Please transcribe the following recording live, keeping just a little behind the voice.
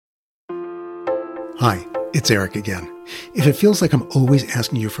Hi, it's Eric again. If it feels like I'm always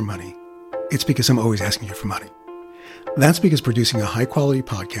asking you for money, it's because I'm always asking you for money. That's because producing a high-quality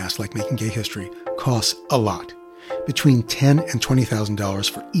podcast like Making Gay History costs a lot, between $10,000 and $20,000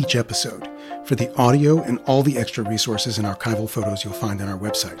 for each episode, for the audio and all the extra resources and archival photos you'll find on our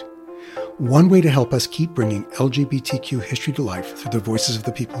website. One way to help us keep bringing LGBTQ history to life through the voices of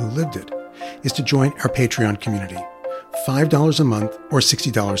the people who lived it is to join our Patreon community, $5 a month or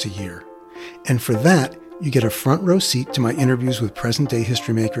 $60 a year. And for that, you get a front row seat to my interviews with present-day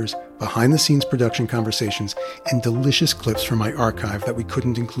history makers, behind-the-scenes production conversations, and delicious clips from my archive that we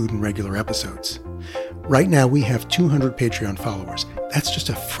couldn't include in regular episodes. Right now, we have 200 Patreon followers. That's just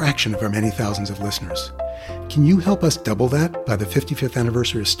a fraction of our many thousands of listeners. Can you help us double that by the 55th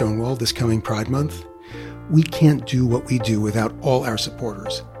anniversary of Stonewall this coming Pride Month? We can't do what we do without all our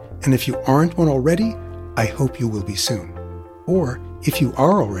supporters. And if you aren't one already, I hope you will be soon. Or, if you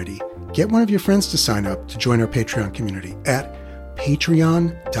are already, get one of your friends to sign up to join our Patreon community at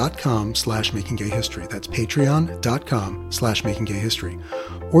patreon.com/makinggayhistory. That's patreon.com/makinggayhistory.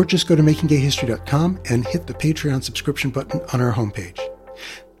 Or just go to makinggayhistory.com and hit the Patreon subscription button on our homepage.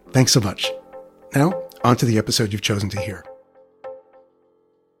 Thanks so much. Now, on to the episode you've chosen to hear.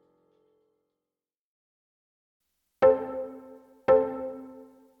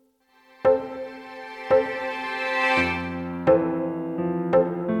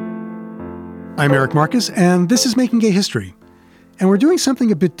 I'm Eric Marcus, and this is Making Gay History. And we're doing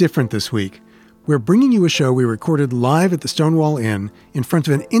something a bit different this week. We're bringing you a show we recorded live at the Stonewall Inn in front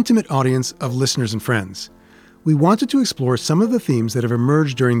of an intimate audience of listeners and friends. We wanted to explore some of the themes that have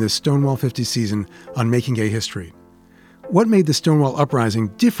emerged during this Stonewall 50 season on Making Gay History. What made the Stonewall Uprising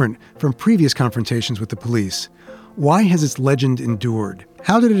different from previous confrontations with the police? Why has its legend endured?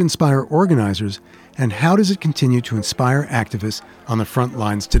 How did it inspire organizers? And how does it continue to inspire activists on the front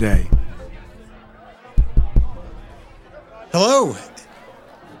lines today? Hello,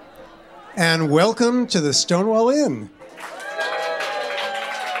 and welcome to the Stonewall Inn.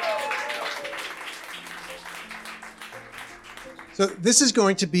 So this is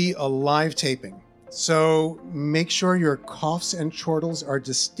going to be a live taping, so make sure your coughs and chortles are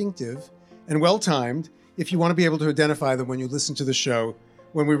distinctive and well-timed if you want to be able to identify them when you listen to the show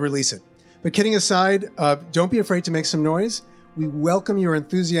when we release it. But kidding aside, don't be afraid to make some noise. We welcome your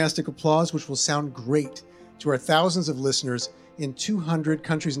enthusiastic applause, which will sound great to our thousands of listeners in 200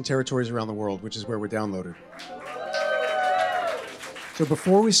 countries and territories around the world, which is where we're downloaded. So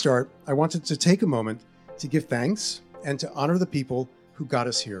before we start, I wanted to take a moment to give thanks and to honor the people who got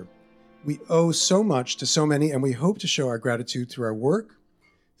us here. We owe so much to so many, and we hope to show our gratitude through our work,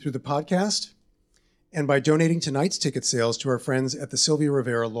 through the podcast, and by donating tonight's ticket sales to our friends at the Sylvia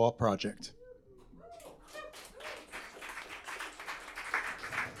Rivera Law Project.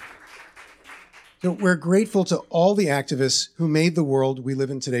 So we're grateful to all the activists who made the world we live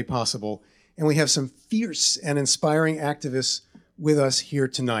in today possible, and we have some fierce and inspiring activists with us here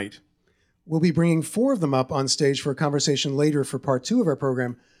tonight. We'll be bringing 4 of them up on stage for a conversation later for part 2 of our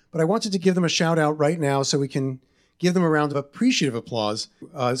program, but I wanted to give them a shout out right now so we can give them a round of appreciative applause.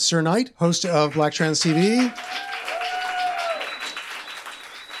 Sir Knight, host of Black Trans TV.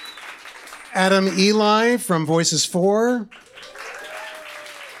 Adam Eli from Voices 4.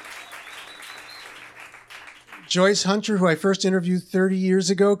 Joyce Hunter, who I first interviewed 30 years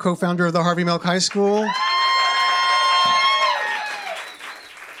ago, co-founder of the Harvey Milk High School.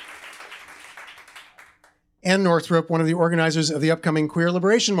 Ann Northrup, one of the organizers of the upcoming Queer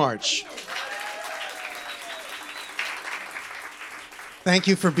Liberation March. Thank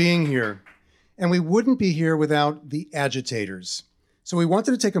you for being here. And we wouldn't be here without the agitators. So we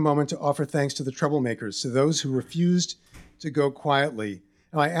wanted to take a moment to offer thanks to the troublemakers, to those who refused to go quietly.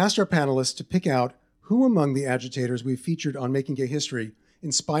 Now, I asked our panelists to pick out who among the agitators we've featured on Making Gay History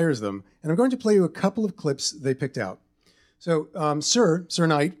inspires them, and I'm going to play you a couple of clips they picked out. So Sir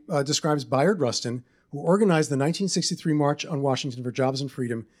Knight describes Bayard Rustin, who organized the 1963 March on Washington for Jobs and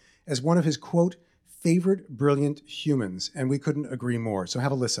Freedom, as one of his, quote, favorite brilliant humans, and we couldn't agree more. So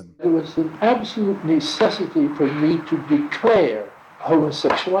have a listen. There was an absolute necessity for me to declare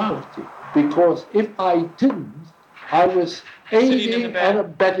homosexuality, because if I didn't, I was aiding and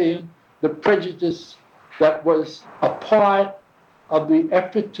abetting the prejudice that was a part of the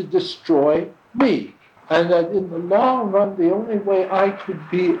effort to destroy me. And that in the long run, the only way I could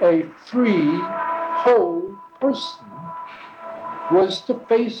be a free, whole person was to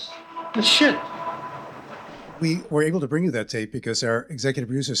face the shit. We were able to bring you that tape because our executive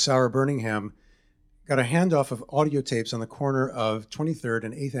producer, Sarah Birmingham, got a handoff of audio tapes on the corner of 23rd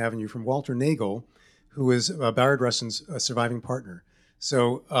and 8th Avenue from Walter Nagel, who is Bayard Rustin's surviving partner.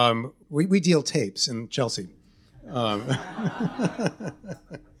 So we deal tapes in Chelsea. And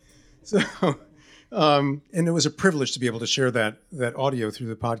it was a privilege to be able to share that audio through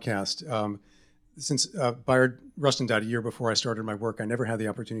the podcast. Since Bayard Rustin died a year before I started my work, I never had the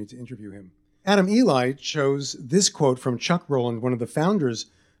opportunity to interview him. Adam Ely chose this quote from Chuck Rowland, one of the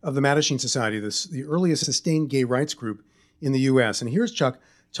founders of the Mattachine Society, the earliest sustained gay rights group in the U.S. And here's Chuck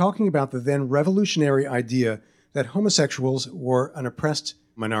talking about the then revolutionary idea that homosexuals were an oppressed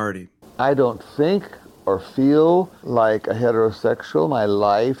minority. I don't think or feel like a heterosexual. My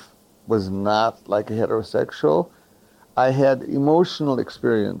life was not like a heterosexual. I had emotional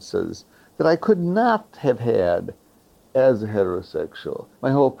experiences that I could not have had as a heterosexual.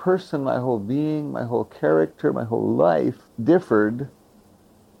 My whole person, my whole being, my whole character, my whole life differs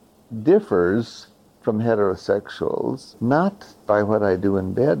from heterosexuals, not by what I do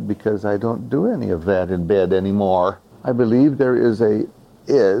in bed, because I don't do any of that in bed anymore. I believe there is a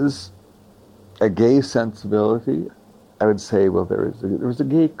gay sensibility. I would say, well, there was a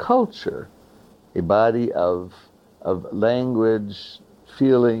gay culture, a body of language,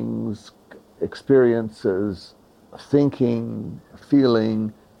 feelings, experiences, thinking,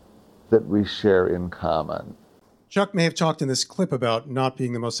 feeling that we share in common. Chuck may have talked in this clip about not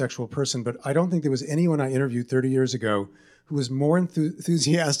being the most sexual person, but I don't think there was anyone I interviewed 30 years ago who was more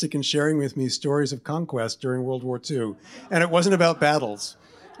enthusiastic in sharing with me stories of conquest during World War II. And it wasn't about battles.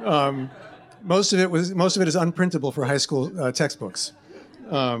 Most of it is unprintable for high school textbooks.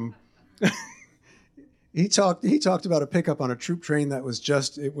 He talked about a pickup on a troop train that was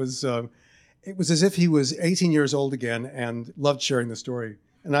just, it was as if he was 18 years old again and loved sharing the story.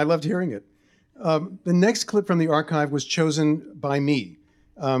 And I loved hearing it. The next clip from the archive was chosen by me.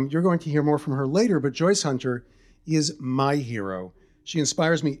 You're going to hear more from her later, but Joyce Hunter is my hero. She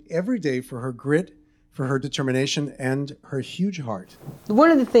inspires me every day for her grit, for her determination, and her huge heart.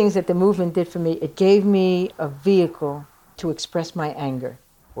 One of the things that the movement did for me, it gave me a vehicle to express my anger.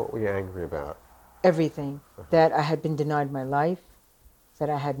 What were you angry about? Everything. That I had been denied my life,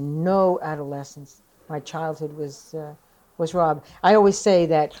 that I had no adolescence. My childhood was robbed. I always say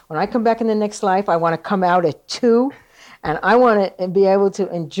that when I come back in the next life, I want to come out at 2, and I want to be able to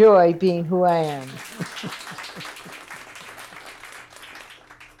enjoy being who I am.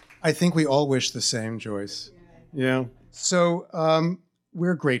 I think we all wish the same, Joyce. Yeah. So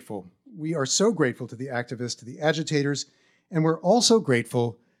we're grateful. We are so grateful to the activists, to the agitators, and we're also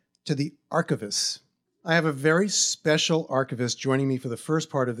grateful to the archivists. I have a very special archivist joining me for the first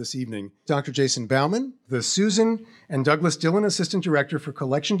part of this evening, Dr. Jason Bauman, the Susan and Douglas Dillon Assistant Director for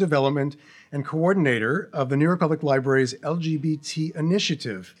Collection Development and Coordinator of the New York Public Library's LGBT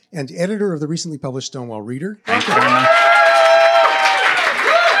Initiative, and editor of the recently published Stonewall Reader. Thank you very much.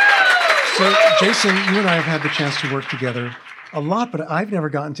 So, Jason, you and I have had the chance to work together a lot, but I've never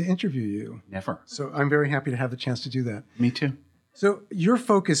gotten to interview you. Never. So I'm very happy to have the chance to do that. Me too. So your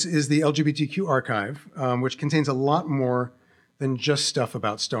focus is the LGBTQ archive, which contains a lot more than just stuff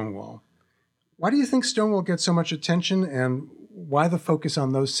about Stonewall. Why do you think Stonewall gets so much attention, and why the focus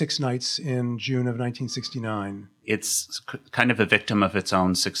on those 6 nights in June of 1969? It's kind of a victim of its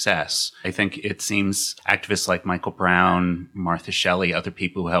own success. I think it seems activists like Michael Brown, Martha Shelley, other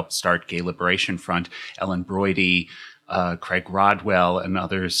people who helped start Gay Liberation Front, Ellen Broidy, Craig Rodwell, and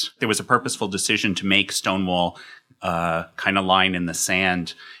others. There was a purposeful decision to make Stonewall kind of line in the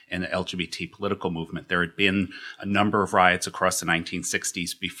sand in the LGBT political movement. There had been a number of riots across the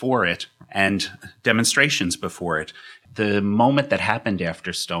 1960s before it and demonstrations before it. The moment that happened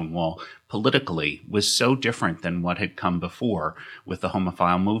after Stonewall politically was so different than what had come before with the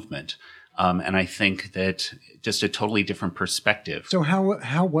homophile movement. And I think that just a totally different perspective. So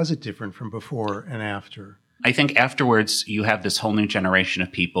how was it different from before and after? I think afterwards you have this whole new generation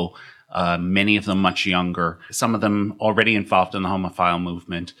of people, many of them much younger, some of them already involved in the homophile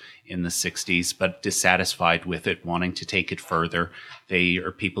movement in the 60s, but dissatisfied with it, wanting to take it further. They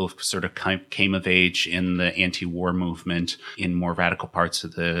are people who sort of came of age in the anti-war movement, in more radical parts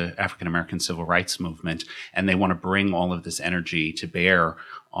of the African-American civil rights movement, and they want to bring all of this energy to bear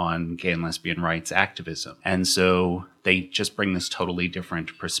on gay and lesbian rights activism. And so they just bring this totally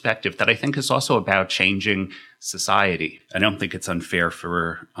different perspective that I think is also about changing society. I don't think it's unfair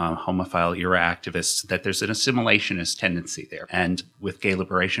for homophile era activists that there's an assimilationist tendency there. And with Gay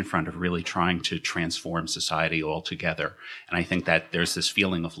Liberation Front of really trying to transform society altogether. And I think that there's this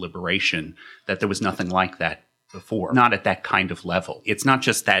feeling of liberation that there was nothing like that before, not at that kind of level. It's not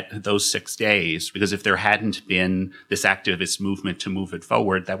just that those 6 days, because if there hadn't been this activist movement to move it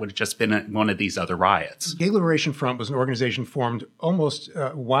forward, that would have just been one of these other riots. Gay Liberation Front was an organization formed almost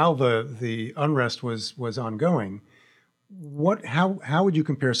while the unrest was ongoing. How would you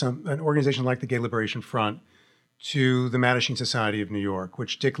compare an organization like the Gay Liberation Front to the Mattachine Society of New York,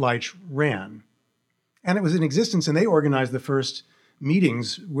 which Dick Leitch ran? And it was in existence, and they organized the first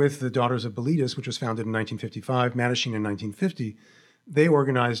meetings with the Daughters of Bilitis, which was founded in 1955, Mattachine in 1950. They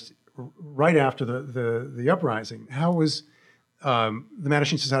organized right after the uprising. How was the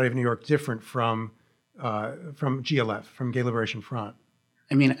Mattachine Society of New York different from GLF, from Gay Liberation Front?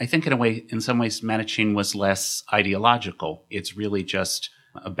 I mean, I think in some ways, Mattachine was less ideological. It's really just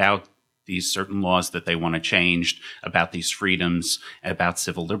about these certain laws that they want to change, about these freedoms, about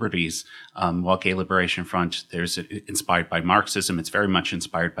civil liberties. While Gay Liberation Front, there's inspired by Marxism. It's very much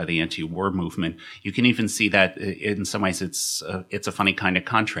inspired by the anti-war movement. You can even see that in some ways it's a funny kind of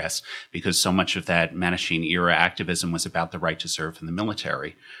contrast, because so much of that Mattachine era activism was about the right to serve in the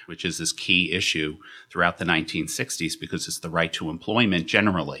military, which is this key issue throughout the 1960s, because it's the right to employment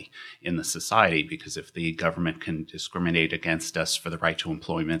generally in the society, because if the government can discriminate against us for the right to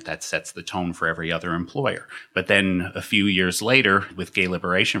employment, that sets the tone for every other employer. But then a few years later, with Gay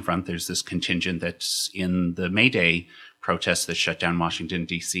Liberation Front, there's this contingent that's in the May Day protests that shut down Washington,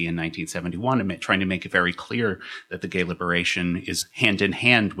 D.C. in 1971, and trying to make it very clear that the gay liberation is hand in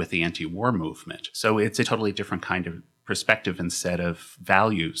hand with the anti-war movement. So it's a totally different kind of perspective and set of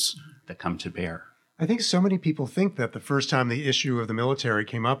values that come to bear. I think so many people think that the first time the issue of the military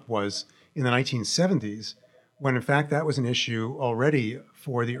came up was in the 1970s, when in fact that was an issue already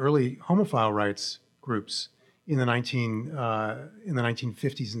for the early homophile rights groups in the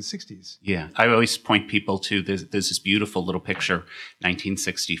 1950s and 60s. Yeah, I always point people to there's this beautiful little picture,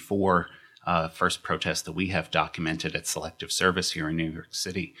 1964 first protest that we have documented at Selective Service here in New York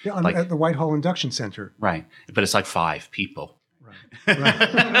City. Yeah, at the Whitehall Induction Center. Right, but it's like 5 people. Right.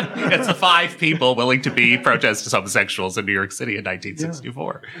 It's the 5 people willing to be protest as homosexuals in New York City in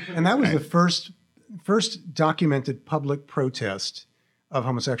 1964. Yeah. And that was the first documented public protest of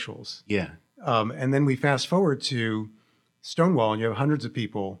homosexuals. Yeah. And then we fast forward to Stonewall, and you have hundreds of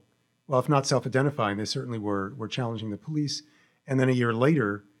people, well, if not self-identifying, they certainly were challenging the police. And then a year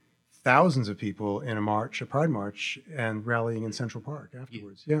later, thousands of people in a Pride March, and rallying in Central Park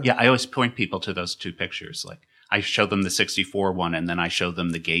afterwards. Yeah, I always point people to those 2 pictures. Like, I show them the 64 one, and then I show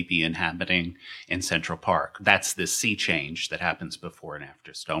them the gay bee inhabiting in Central Park. That's the sea change that happens before and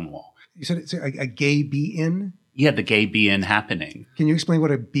after Stonewall. You said it's a gay be-in? Yeah, the gay be-in happening. Can you explain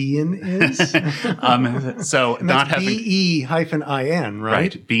what a be-in is? So and not that's having B-E-I-N, right?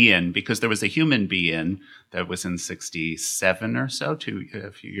 Right, be-in, because there was a human be-in that was in 67 or so,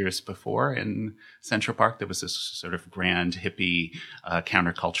 a few years before in Central Park. There was this sort of grand hippie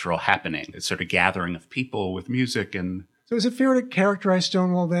countercultural happening, a sort of gathering of people with music and. So is it fair to characterize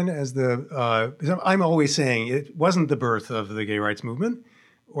Stonewall then as I'm always saying it wasn't the birth of the gay rights movement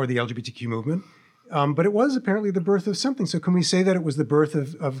or the LGBTQ movement, but it was apparently the birth of something. So can we say that it was the birth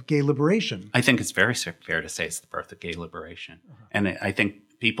of gay liberation? I think it's very fair to say it's the birth of gay liberation. Uh-huh. And I think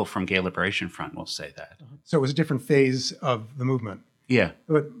people from Gay Liberation Front will say that. Uh-huh. So it was a different phase of the movement. Yeah.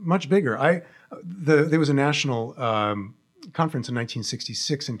 But much bigger. There was a national conference in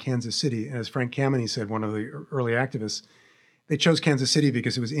 1966 in Kansas City, and as Frank Kameny said, one of the early activists, they chose Kansas City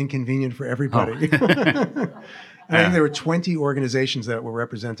because it was inconvenient for everybody. Oh. And I think there were 20 organizations that were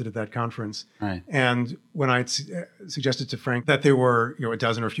represented at that conference. Right. And when I suggested to Frank that there were a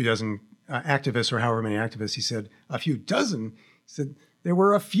dozen or a few dozen activists, or however many activists, he said, a few dozen? He said, there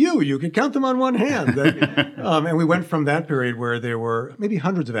were a few. You could count them on one hand. And we went from that period where there were maybe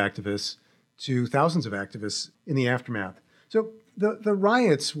hundreds of activists to thousands of activists in the aftermath. So the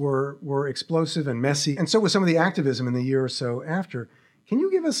riots were explosive and messy, and so was some of the activism in the year or so after. Can you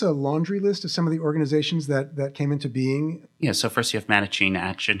give us a laundry list of some of the organizations that came into being? Yeah, so first you have Mattachine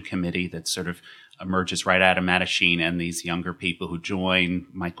Action Committee that sort of emerges right out of Mattachine, and these younger people who join,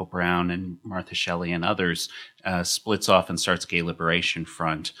 Michael Brown and Martha Shelley and others, splits off and starts Gay Liberation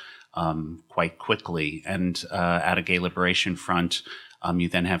Front quite quickly. And out of Gay Liberation Front, you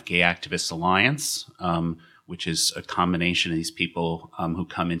then have Gay Activists Alliance, which is a combination of these people who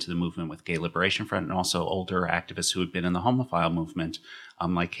come into the movement with Gay Liberation Front, and also older activists who had been in the homophile movement,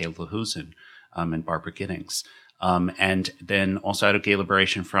 like Kayla Husen and Barbara Giddings. And then also out of Gay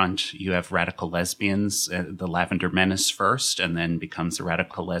Liberation Front, you have Radical Lesbians, the Lavender Menace first, and then becomes the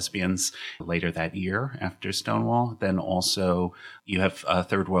Radical Lesbians later that year after Stonewall. Then also you have a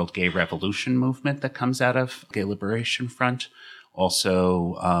Third World Gay Revolution movement that comes out of Gay Liberation Front.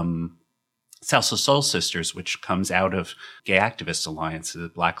 Also, Salsa Soul Sisters, which comes out of Gay Activists Alliance, the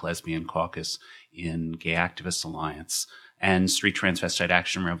Black Lesbian Caucus in Gay Activists Alliance, and Street Transvestite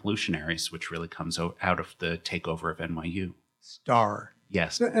Action Revolutionaries, which really comes out of the takeover of NYU. STAR.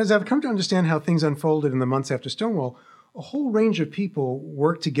 Yes. So as I've come to understand how things unfolded in the months after Stonewall, a whole range of people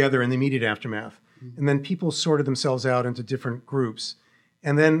worked together in the immediate aftermath. And then people sorted themselves out into different groups.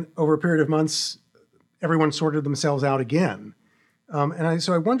 And then over a period of months, everyone sorted themselves out again.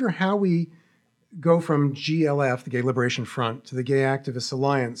 So I wonder how we go from GLF, the Gay Liberation Front, to the Gay Activists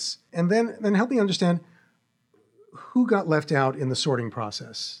Alliance, and then help me understand who got left out in the sorting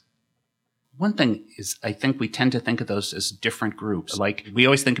process. One thing is, I think we tend to think of those as different groups. Like, we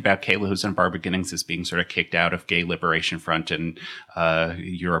always think about Kay LaHoussaye and Barbara Gittings as being sort of kicked out of Gay Liberation Front and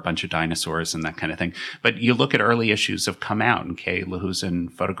you're a bunch of dinosaurs and that kind of thing. But you look at early issues of Come Out, and Kay LaHoussaye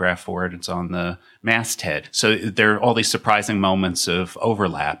photograph for it. It's on the masthead. So there are all these surprising moments of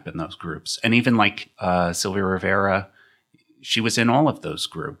overlap in those groups. And even like Sylvia Rivera, she was in all of those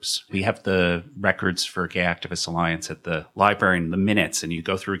groups. We have the records for Gay Activists Alliance at the library and the minutes, and you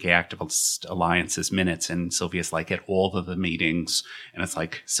go through Gay Activist Alliance's minutes, and Sylvia's like at all of the meetings, and it's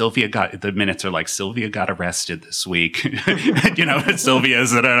like the minutes are like, Sylvia got arrested this week. Sylvia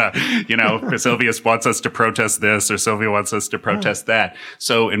wants us to protest this, or Sylvia wants us to protest that.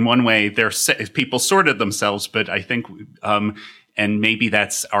 So in one way, people sorted themselves, but I think, and maybe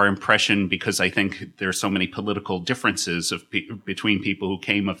that's our impression because I think there's so many political differences between people who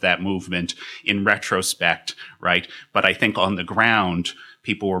came of that movement in retrospect, right? But I think on the ground,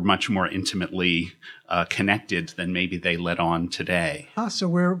 people were much more intimately connected than maybe they let on today. So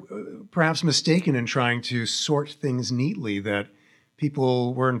we're perhaps mistaken in trying to sort things neatly, that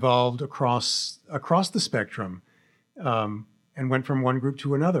people were involved across the spectrum and went from one group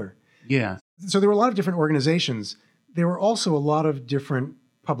to another. Yeah. So there were a lot of different organizations. There were also a lot of different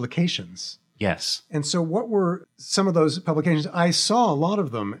publications. Yes. And so what were some of those publications? I saw a lot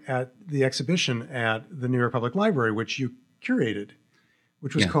of them at the exhibition at the New York Public Library, which you curated,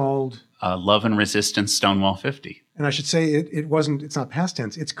 which was called Love and Resistance, Stonewall 50. And I should say it's not past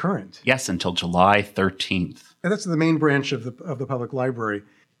tense, it's current. Yes, until July 13th. And that's the main branch of the public library.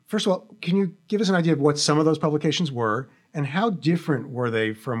 First of all, can you give us an idea of what some of those publications were and how different were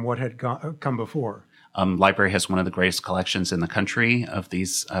they from what had come before? Library has one of the greatest collections in the country of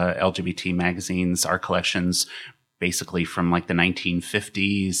these LGBT magazines. Our collections basically from like the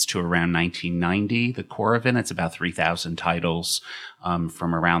 1950s to around 1990. The core of it's about 3,000 titles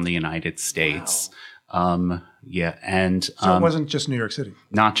from around the United States. Wow. So it wasn't just New York City.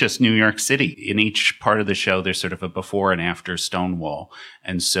 Not just New York City. In each part of the show, there's sort of a before and after Stonewall.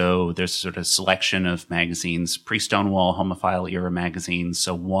 And so there's sort of a selection of magazines, pre-Stonewall, homophile era magazines.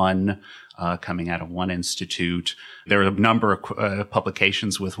 So one coming out of one institute. There are a number of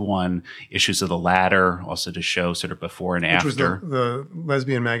publications with one, Issues of the Ladder, also to show sort of before and after. Which was the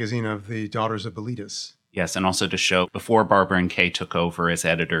lesbian magazine of the Daughters of Bilitis. Yes, and also to show before Barbara and Kay took over as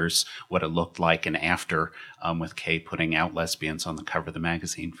editors what it looked like, and after, with Kay putting out lesbians on the cover of the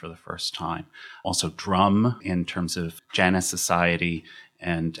magazine for the first time. Also Drum in terms of Janus Society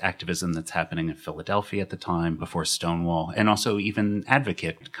and activism that's happening in Philadelphia at the time before Stonewall. And also even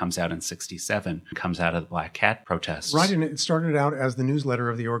Advocate comes out in 1967, comes out of the Black Cat protests. Right, and it started out as the newsletter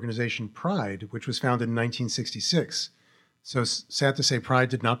of the organization Pride, which was founded in 1966. So sad to say, Pride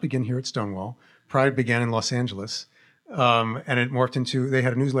did not begin here at Stonewall. Pride began in Los Angeles, and it morphed into, they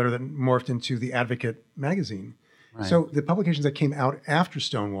had a newsletter that morphed into the Advocate magazine. Right. So the publications that came out after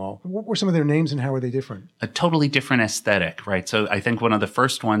Stonewall, what were some of their names and how were they different? A totally different aesthetic, right? So I think one of the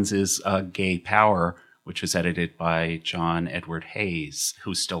first ones is Gay Power, which was edited by John Edward Hayes,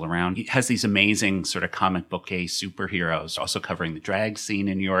 who's still around. He has these amazing sort of comic book gay superheroes, also covering the drag scene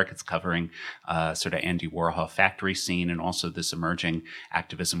in New York. It's covering sort of Andy Warhol factory scene and also this emerging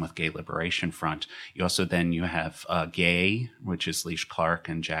activism with Gay Liberation Front. You have Gay, which is Leish Clark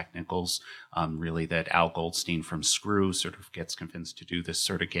and Jack Nichols, really that Al Goldstein from Screw sort of gets convinced to do this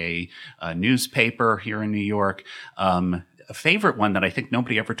sort of gay newspaper here in New York. A favorite one that I think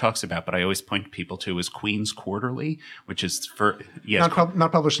nobody ever talks about, but I always point people to, is Queens Quarterly, which is for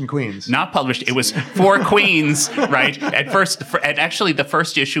not published in Queens. Not published. It was for Queens, right? At first, and actually, the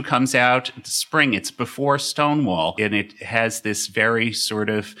first issue comes out in the spring. It's before Stonewall, and it has this very sort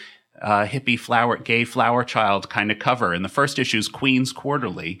of hippie gay flower child kind of cover. And the first issue is Queens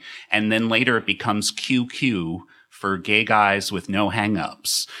Quarterly, and then later it becomes QQ. For gay guys with no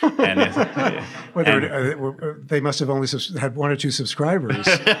hang-ups. And they must have only had one or two subscribers.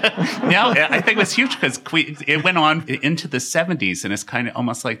 No, I think it was huge because it went on into the 70s, and it's kind of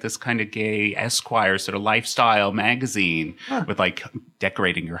almost like this kind of gay Esquire sort of lifestyle magazine with like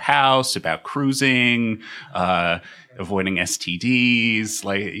decorating your house, about cruising, avoiding STDs.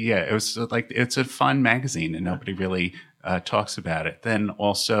 It was like, it's a fun magazine, and nobody really talks about it. Then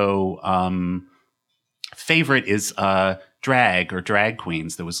also... favorite is drag or drag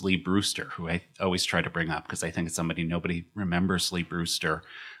queens, there was Lee Brewster, who I always try to bring up because I think it's somebody nobody remembers Lee Brewster.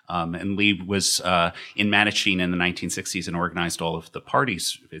 And Lee was in Mattachine in the 1960s and organized all of the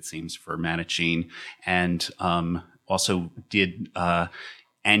parties, it seems, for Mattachine, and also did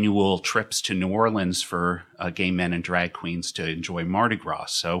annual trips to New Orleans for gay men and drag queens to enjoy Mardi Gras.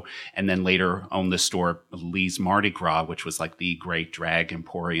 So, and then later owned the store Lee's Mardi Gras, which was like the great drag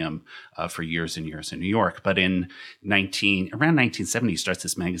emporium for years and years in New York. But around 1970, starts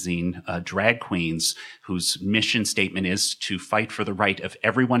this magazine, Drag Queens, whose mission statement is to fight for the right of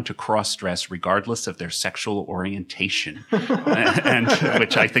everyone to cross-dress regardless of their sexual orientation, and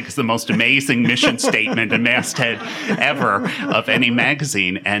which I think is the most amazing mission statement and masthead ever of any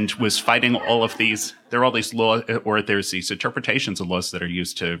magazine, and was fighting all of these. There are all these laws, or there's these interpretations of laws that are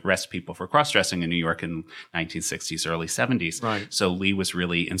used to arrest people for cross-dressing in New York in 1960s, early 70s. Right. So Lee was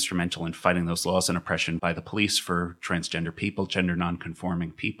really instrumental in fighting those laws and oppression by the police for transgender people, gender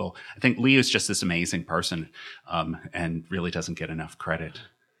non-conforming people. I think Lee is just this amazing person and really doesn't get enough credit.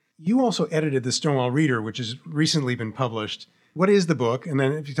 You also edited the Stonewall Reader, which has recently been published. What is the book? And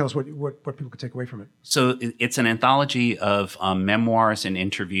then if you tell us what people could take away from it. So it's an anthology of memoirs and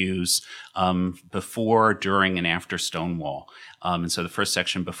interviews before, during, and after Stonewall. And so the first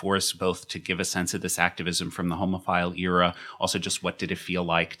section before is both to give a sense of this activism from the homophile era, also just what did it feel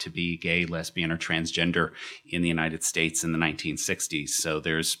like to be gay, lesbian, or transgender in the United States in the 1960s. So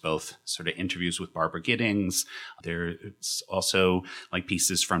there's both sort of interviews with Barbara Giddings. There's also like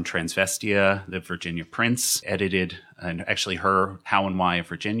pieces from Transvestia that Virginia Prince edited, and actually her How and Why of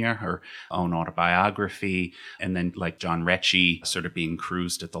Virginia, her own autobiography. And then like John Recchi sort of being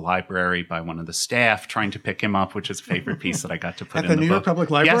cruised at the library by one of the staff trying to pick him up, which is a favorite piece that I got to put at in the the New York book. Public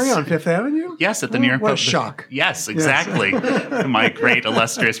Library Yes. on Fifth Avenue? Yes, at the New York What a Public. shock. Yes, exactly. Yes. My great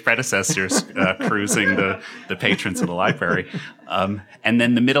illustrious predecessors cruising the patrons of the library. And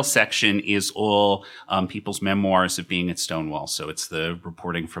then the middle section is all people's memoirs of being at Stonewall. So it's the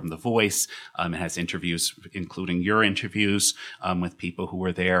reporting from The Voice. It has interviews, including your interviews with people who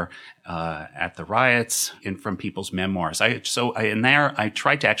were there at the riots, and from people's memoirs. In there, I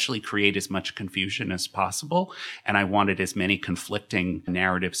tried to actually create as much confusion as possible, and I wanted as many conflicting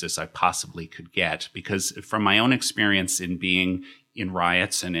narratives as I possibly could get, because from my own experience in being in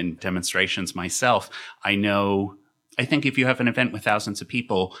riots and in demonstrations myself, I think if you have an event with thousands of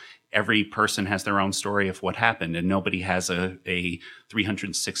people, every person has their own story of what happened, and nobody has a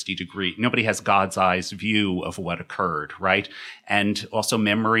 360-degree, nobody has God's eyes view of what occurred, right? And also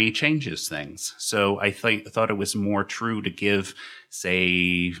memory changes things. So I thought it was more true to give,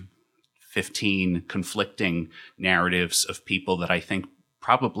 say, 15 conflicting narratives of people that I think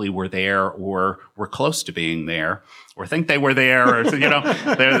probably were there or were close to being there or think they were there, or,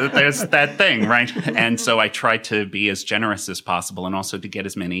 there's that thing, right? And so I tried to be as generous as possible and also to get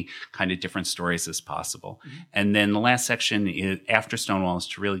as many kind of different stories as possible. Mm-hmm. And then the last section is, after Stonewall, is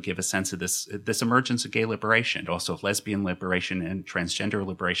to really give a sense of this emergence of gay liberation, also of lesbian liberation and transgender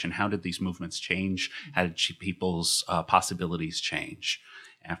liberation. How did these movements change? How did people's possibilities change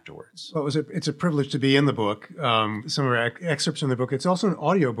afterwards? Well, it's a privilege to be in the book. Some of our excerpts from the book. It's also an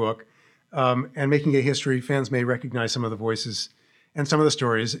audio book, and Making Gay History fans may recognize some of the voices and some of the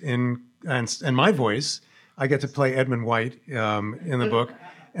stories and my voice. I get to play Edmund White in the book,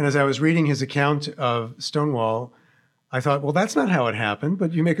 and as I was reading his account of Stonewall, I thought, well, that's not how it happened.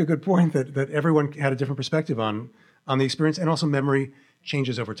 But you make a good point that everyone had a different perspective on the experience, and also memory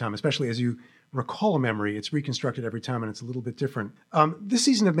changes over time, especially as you recall a memory. It's reconstructed every time, and it's a little bit different. This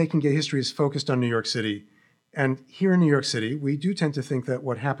season of Making Gay History is focused on New York City. And here in New York City, we do tend to think that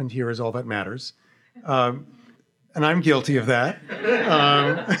what happened here is all that matters. And I'm guilty of that.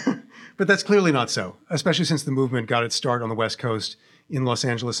 But that's clearly not so, especially since the movement got its start on the West Coast in Los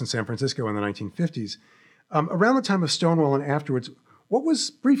Angeles and San Francisco in the 1950s. Around the time of Stonewall and afterwards, what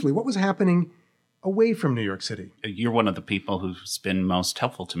was happening away from New York City? You're one of the people who's been most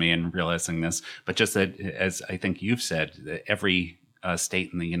helpful to me in realizing this. But just that, as I think you've said, every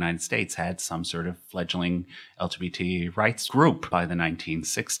state in the United States had some sort of fledgling LGBT rights group by the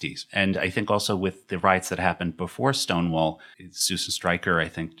 1960s. And I think also with the riots that happened before Stonewall, Susan Stryker, I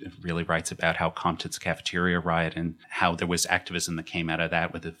think, really writes about how Compton's cafeteria riot and how there was activism that came out of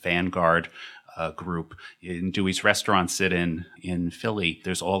that with the Vanguard group. In Dewey's restaurant sit-in in Philly,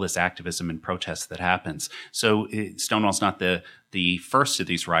 there's all this activism and protest that happens. So Stonewall's not the first of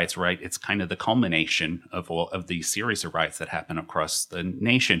these riots, right? It's kind of the culmination of all of the series of riots that happen across the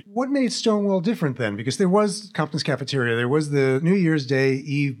nation. What made Stonewall different then? Because there was Compton's cafeteria, there was the New Year's Day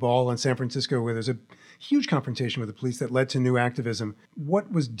Eve ball in San Francisco where there's a huge confrontation with the police that led to new activism.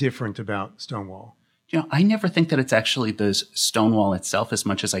 What was different about Stonewall? I never think that it's actually the Stonewall itself as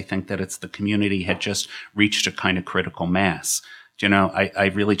much as I think that it's the community had just reached a kind of critical mass.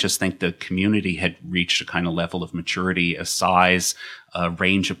 I really just think the community had reached a kind of level of maturity, a size, a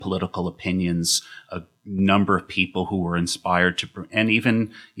range of political opinions, a number of people who were inspired to, and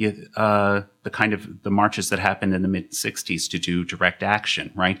even the kind of the marches that happened in the mid 60s to do direct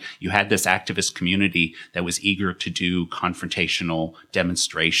action, right? You had this activist community that was eager to do confrontational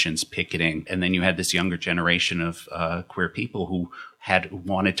demonstrations, picketing, and then you had this younger generation of queer people who had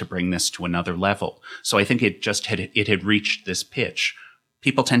wanted to bring this to another level. So I think it had reached this pitch.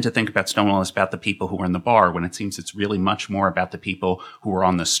 People tend to think about Stonewall as about the people who were in the bar, when it seems it's really much more about the people who were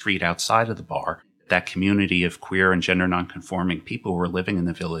on the street outside of the bar. That community of queer and gender nonconforming people who were living in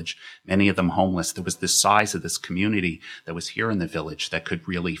the village, many of them homeless. There was this size of this community that was here in the village that could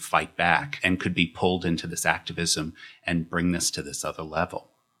really fight back and could be pulled into this activism and bring this to this other level.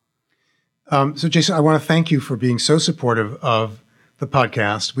 So Jason, I want to thank you for being so supportive of the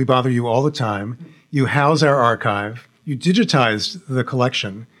podcast. We bother you all the time. You house our archive. You digitized the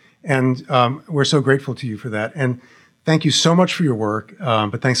collection. And we're so grateful to you for that. And thank you so much for your work.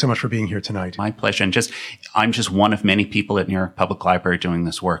 But thanks so much for being here tonight. My pleasure. And I'm just one of many people at New York Public Library doing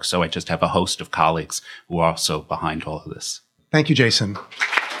this work. So I just have a host of colleagues who are also behind all of this. Thank you, Jason.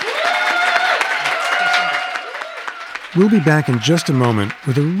 We'll be back in just a moment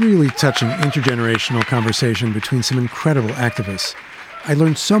with a really touching intergenerational conversation between some incredible activists. I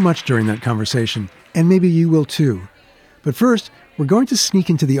learned so much during that conversation, and maybe you will too. But first, we're going to sneak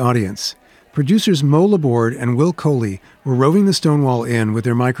into the audience. Producers Mo Laborde and Will Coley were roving the Stonewall Inn with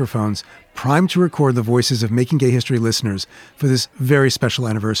their microphones, primed to record the voices of Making Gay History listeners for this very special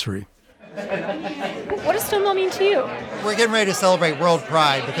anniversary. What does Stonewall mean to you? We're getting ready to celebrate World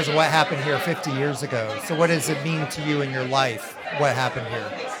Pride because of what happened here 50 years ago. So what does it mean to you in your life, what happened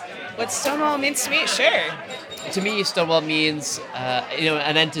here? What Stonewall means to me? Sure. To me, Stonewall means,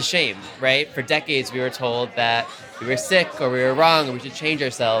 an end to shame, right? For decades, we were told that we were sick or we were wrong or we should change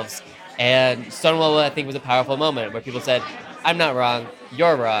ourselves. And Stonewall, I think, was a powerful moment where people said, I'm not wrong,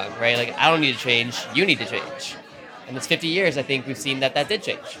 you're wrong, right? Like, I don't need to change, you need to change. And it's 50 years, I think, we've seen that did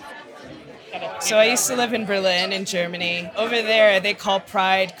change. So I used to live in Berlin, in Germany. Over there, they call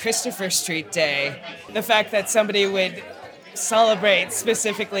Pride Christopher Street Day. The fact that somebody would celebrate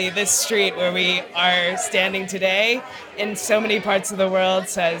specifically this street where we are standing today in so many parts of the world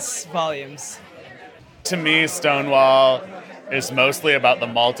says volumes. To me, Stonewall is mostly about the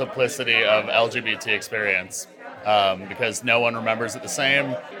multiplicity of LGBT experience because no one remembers it the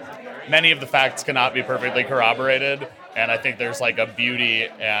same. Many of the facts cannot be perfectly corroborated, and I think there's like a beauty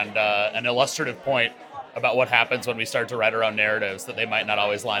and an illustrative point about what happens when we start to write our own narratives that they might not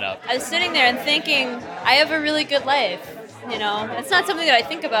always line up. I was sitting there and thinking, I have a really good life. It's not something that I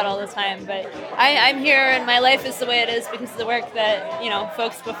think about all the time, but I'm here and my life is the way it is because of the work that,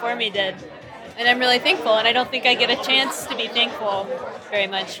 folks before me did. And I'm really thankful, and I don't think I get a chance to be thankful very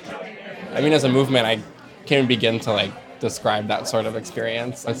much. I mean, as a movement, I can't even begin to, describe that sort of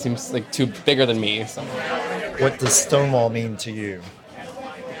experience. It seems, too bigger than me. So. What does Stonewall mean to you?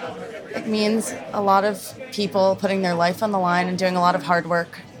 It means a lot of people putting their life on the line and doing a lot of hard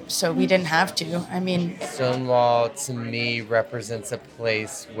work, so we didn't have to. Stonewall, to me, represents a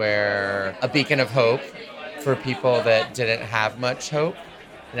place where a beacon of hope for people that didn't have much hope.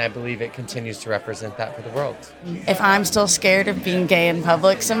 And I believe it continues to represent that for the world. If I'm still scared of being gay in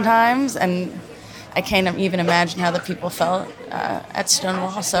public sometimes, and I can't even imagine how the people felt at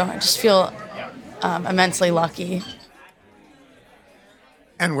Stonewall, so I just feel immensely lucky.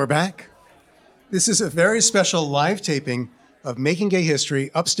 And we're back. This is a very special live taping of Making Gay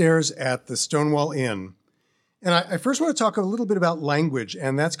History upstairs at the Stonewall Inn. And I first want to talk a little bit about language,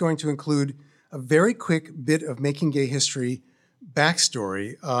 and that's going to include a very quick bit of Making Gay History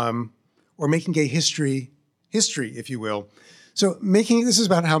backstory, or Making Gay History, if you will. So this is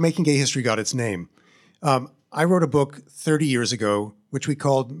about how Making Gay History got its name. I wrote a book 30 years ago, which we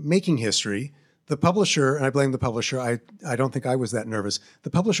called Making History. The publisher, and I blame the publisher, I don't think I was that nervous.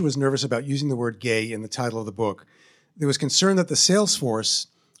 The publisher was nervous about using the word gay in the title of the book. There was concern that the sales force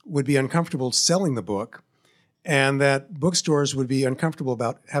would be uncomfortable selling the book, and that bookstores would be uncomfortable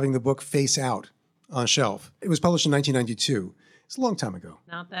about having the book face out on a shelf. It was published in 1992. It's a long time ago.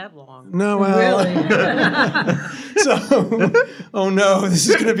 Not that long. No, well. Really? So, oh no, this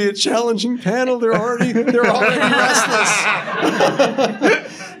is going to be a challenging panel. They're already restless.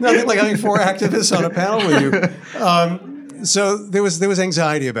 Nothing like having 4 activists on a panel with you. So there was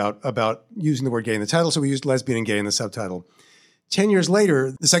anxiety about using the word gay in the title, so we used lesbian and gay in the subtitle. 10 years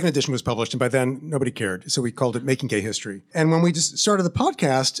later, the second edition was published, and by then nobody cared. So we called it Making Gay History. And when we just started the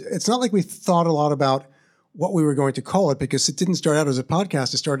podcast, it's not like we thought a lot about what we were going to call it, because it didn't start out as a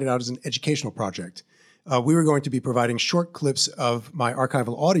podcast. It started out as an educational project. We were going to be providing short clips of my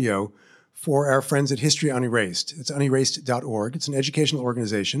archival audio for our friends at History Unerased. It's unerased.org. It's an educational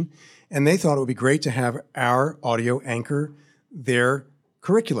organization. And they thought it would be great to have our audio anchor their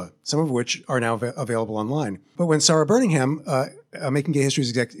curricula, some of which are now available online. But when Sarah Birmingham, Making Gay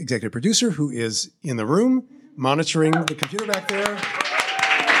History's executive producer, who is in the room monitoring the computer back there,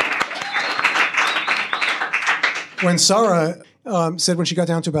 when Sarah said when she got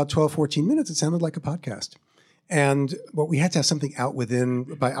down to about 12, 14 minutes, it sounded like a podcast. And we had to have something out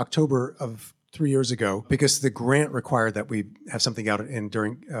by October of 3 years ago, because the grant required that we have something out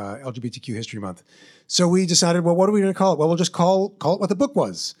during LGBTQ History Month. So we decided, well, what are we going to call it? Well, we'll just call it what the book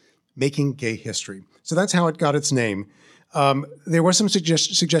was, Making Gay History. So that's how it got its name. There were some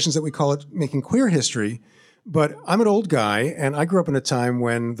suggestions that we call it Making Queer History, but I'm an old guy, and I grew up in a time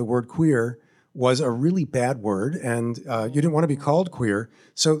when the word queer was a really bad word, and you didn't want to be called queer.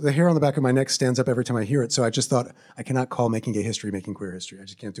 So the hair on the back of my neck stands up every time I hear it. So I just thought, I cannot call Making Gay History Making Queer History. I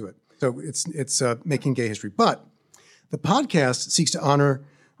just can't do it. So it's Making Gay History. But the podcast seeks to honor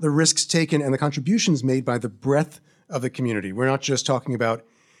the risks taken and the contributions made by the breadth of the community. We're not just talking about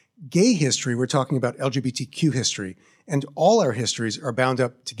gay history, we're talking about LGBTQ history. And all our histories are bound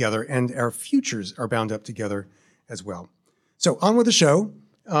up together, and our futures are bound up together as well. So on with the show.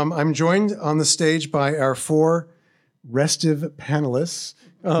 I'm joined on the stage by our 4 restive panelists.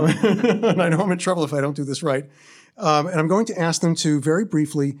 And I know I'm in trouble if I don't do this right. And I'm going to ask them to very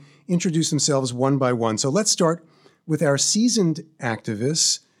briefly introduce themselves one by one. So let's start with our seasoned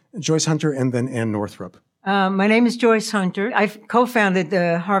activists, Joyce Hunter and then Ann Northrup. My name is Joyce Hunter. I've co-founded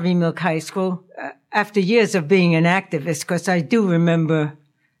the Harvey Milk High School after years of being an activist, because I do remember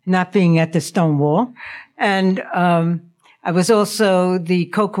not being at the Stonewall. And I was also the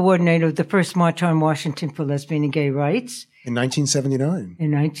co-coordinator of the first March on Washington for Lesbian and Gay Rights. In 1979.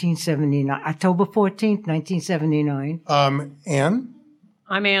 In 1979. October 14th, 1979. Ann?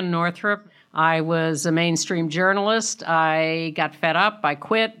 I'm Ann Northrup. I was a mainstream journalist. I got fed up. I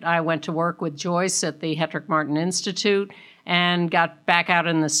quit. I went to work with Joyce at the Hetrick Martin Institute and got back out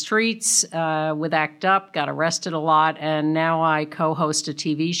in the streets with ACT UP, got arrested a lot, and now I co-host a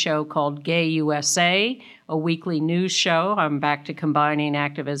TV show called Gay USA, a weekly news show. I'm back to combining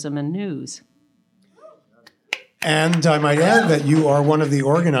activism and news. And I might add that you are one of the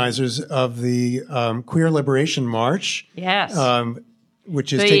organizers of the Queer Liberation March. Yes.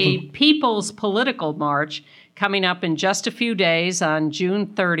 Which is the People's Political March, coming up in just a few days on June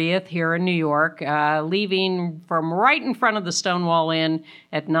 30th here in New York, leaving from right in front of the Stonewall Inn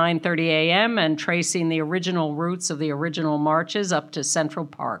at 9:30 a.m. and tracing the original routes of the original marches up to Central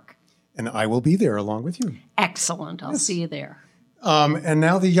Park. And I will be there along with you. Excellent. I'll see you there. And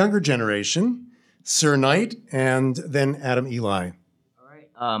now the younger generation, Sir Knight and then Adam Ely.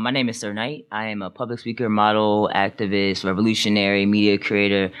 My name is Sir Knight. I am a public speaker, model, activist, revolutionary, media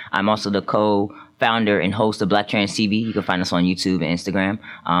creator. I'm also the co-founder and host of Black Trans TV. You can find us on YouTube and Instagram,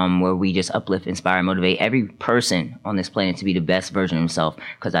 where we just uplift, inspire, and motivate every person on this planet to be the best version of himself,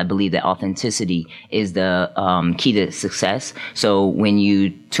 because I believe that authenticity is the key to success. So when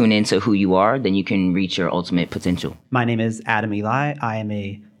you tune into who you are, then you can reach your ultimate potential. My name is Adam Ely. I am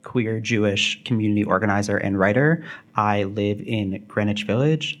a queer Jewish community organizer and writer. I live in Greenwich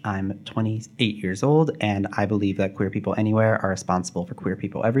Village. I'm 28 years old, and I believe that queer people anywhere are responsible for queer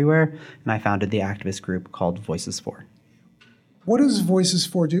people everywhere. And I founded the activist group called Voices For. What does Voices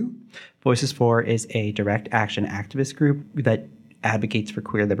For do? Voices For is a direct action activist group that advocates for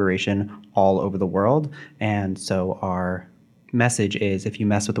queer liberation all over the world. And so our message is, if you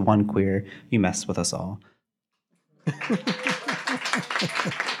mess with one queer, you mess with us all.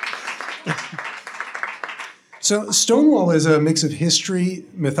 So Stonewall is a mix of history,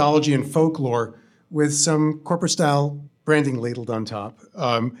 mythology, and folklore with some corporate-style branding ladled on top.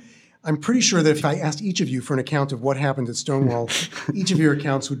 I'm pretty sure that if I asked each of you for an account of what happened at Stonewall, each of your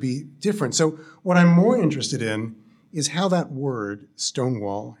accounts would be different. So what I'm more interested in is how that word,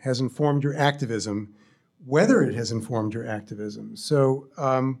 Stonewall, has informed your activism, whether it has informed your activism. So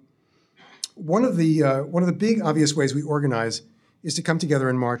one of the big obvious ways we organize is to come together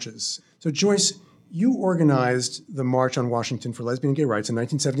in marches. So Joyce, you organized the March on Washington for Lesbian and Gay Rights in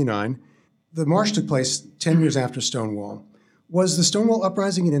 1979. The march took place 10 years after Stonewall. Was the Stonewall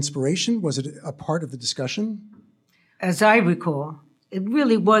Uprising an inspiration? Was it a part of the discussion? As I recall, it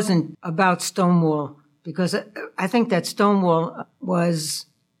really wasn't about Stonewall, because I think that Stonewall was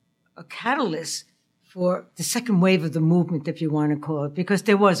a catalyst for the second wave of the movement, if you want to call it, because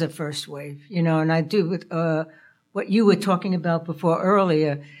there was a first wave, and I do with what you were talking about before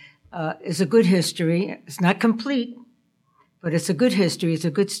earlier is a good history. It's not complete, but it's a good history. It's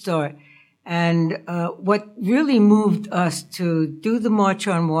a good start. And what really moved us to do the March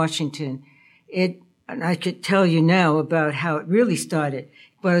on Washington, and I could tell you now about how it really started,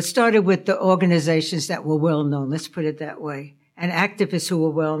 but it started with the organizations that were well known, let's put it that way, and activists who were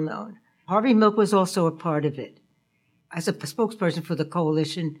well known. Harvey Milk was also a part of it. As a spokesperson for the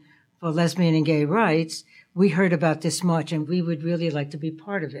Coalition for Lesbian and Gay Rights, we heard about this march and we would really like to be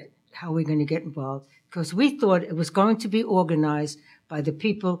part of it. How are we going to get involved? Because we thought it was going to be organized by the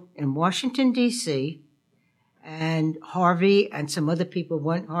people in Washington, D.C., and Harvey and some other people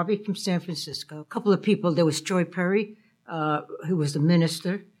went. Harvey from San Francisco. A couple of people. There was Joy Perry, who was the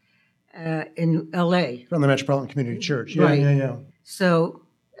minister in L.A. From the Metropolitan Community Church. Right. Yeah. So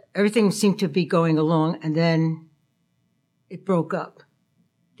everything seemed to be going along, and then it broke up.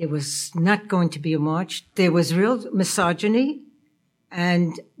 There was not going to be a march. There was real misogyny,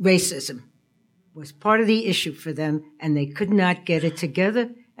 and racism was part of the issue for them, and they could not get it together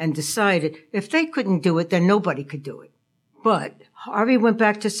and decided if they couldn't do it, then nobody could do it. But Harvey went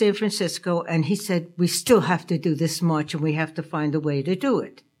back to San Francisco, and he said, we still have to do this march, and we have to find a way to do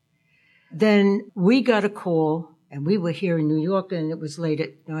it. Then we got a call, and we were here in New York, and it was late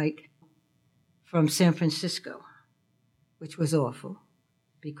at night, from San Francisco, which was awful,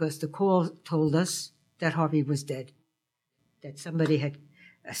 because the call told us that Harvey was dead, that somebody had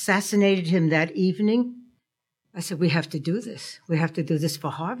assassinated him that evening. I said, we have to do this. We have to do this for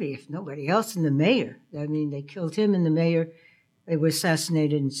Harvey, if nobody else, and the mayor. I mean, they killed him and the mayor. They were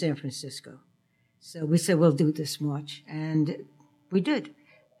assassinated in San Francisco. So we said, we'll do this march. And we did.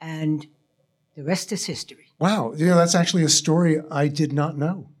 And the rest is history. Wow. That's actually a story I did not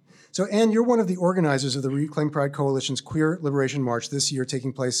know. So, Anne, you're one of the organizers of the Reclaim Pride Coalition's Queer Liberation March this year,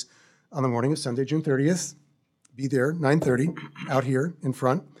 taking place on the morning of Sunday, June 30th. Be there, 9:30, out here in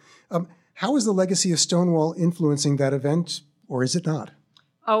front. How is the legacy of Stonewall influencing that event, or is it not?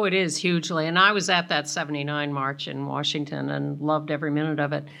 Oh, it is hugely. And I was at that 79 march in Washington and loved every minute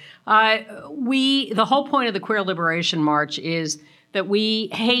of it. The whole point of the Queer Liberation March is that we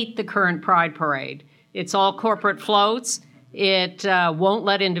hate the current Pride Parade. It's all corporate floats. It won't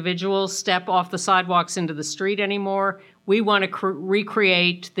let individuals step off the sidewalks into the street anymore. We want to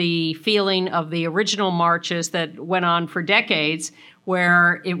recreate the feeling of the original marches that went on for decades,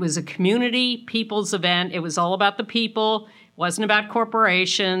 where it was a community, people's event. It was all about the people. It wasn't about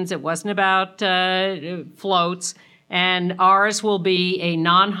corporations. It wasn't about floats. And ours will be a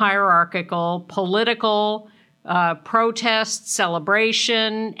non-hierarchical, political protest,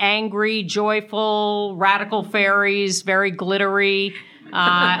 celebration, angry, joyful, radical fairies, very glittery,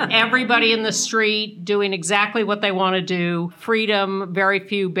 everybody in the street doing exactly what they want to do, freedom, very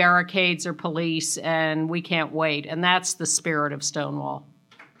few barricades or police, and we can't wait. And that's the spirit of Stonewall.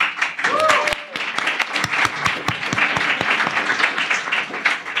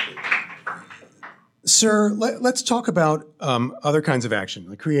 Sir, let's talk about other kinds of action,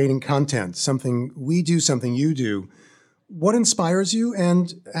 like creating content, something we do, something you do. What inspires you,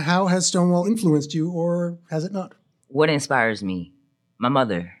 and how has Stonewall influenced you, or has it not? What inspires me? My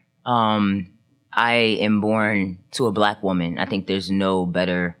mother. I am born to a Black woman. I think there's no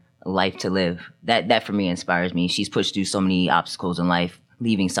better life to live. That for me inspires me. She's pushed through so many obstacles in life,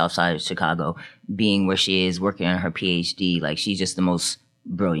 leaving Southside of Chicago, being where she is, working on her PhD. Like, she's just the most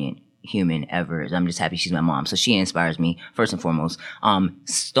brilliant human ever. I'm just happy she's my mom. So she inspires me, first and foremost.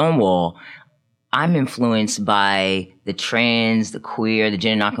 Stonewall, I'm influenced by the trans, the queer, the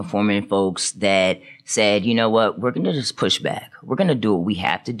gender nonconforming folks that said, you know what, we're going to just push back. We're going to do what we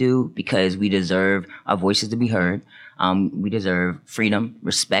have to do because we deserve our voices to be heard. We deserve freedom,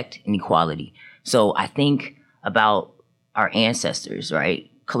 respect, and equality. So I think about our ancestors,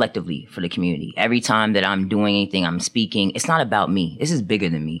 right, collectively for the community. Every time that I'm doing anything, I'm speaking, it's not about me. This is bigger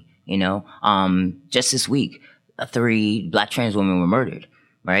than me, you know. Just this week, 3 Black trans women were murdered.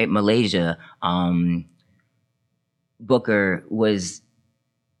 Right, Malaysia, Booker was,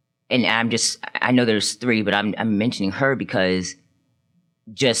 and I know there's 3, but I'm mentioning her because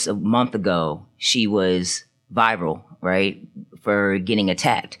just a month ago, she was viral, right, for getting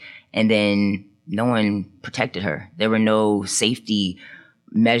attacked. And then no one protected her. There were no safety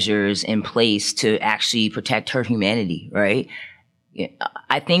measures in place to actually protect her humanity, right?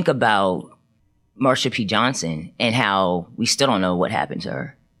 I think about Marsha P. Johnson and how we still don't know what happened to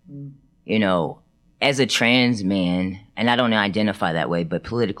her. You know, as a trans man, and I don't identify that way, but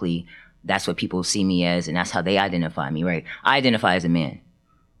politically, that's what people see me as, and that's how they identify me, right? I identify as a man,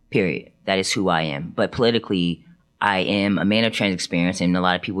 period. that is who I am. But politically, I am a man of trans experience, and a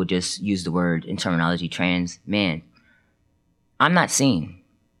lot of people just use the word in terminology trans man. I'm not seen.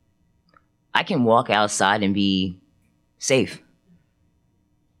 I can walk outside and be safe.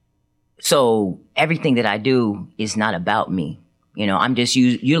 So everything that I do is not about me. You know, I'm just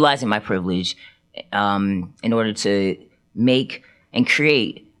utilizing my privilege in order to make and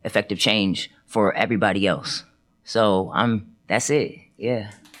create effective change for everybody else. So that's it.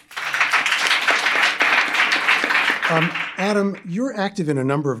 Yeah. Adam, you're active in a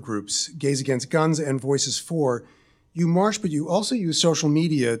number of groups, Gays Against Guns and Voices For. You march, but you also use social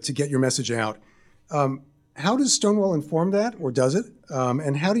media to get your message out. How does Stonewall inform that, or does it?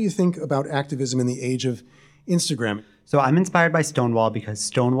 And how do you think about activism in the age of Instagram? So I'm inspired by Stonewall because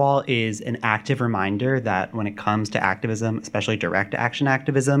Stonewall is an active reminder that when it comes to activism, especially direct action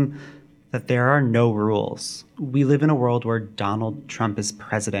activism, that there are no rules. We live in a world where Donald Trump is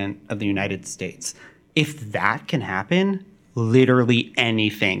president of the United States. If that can happen, literally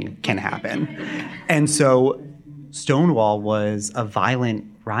anything can happen. And so Stonewall was a violent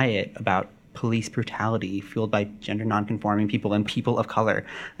riot about police brutality fueled by gender nonconforming people and people of color.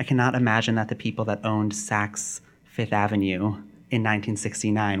 I cannot imagine that the people that owned Saks Fifth Avenue in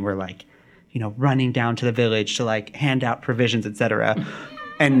 1969 were running down to the village to hand out provisions, etc.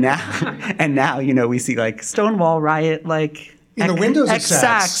 And now, we see Stonewall riot in the windows of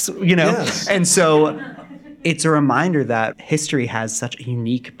Saks, Yes. And so it's a reminder that history has such a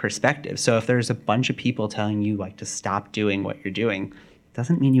unique perspective. So if there's a bunch of people telling you to stop doing what you're doing, it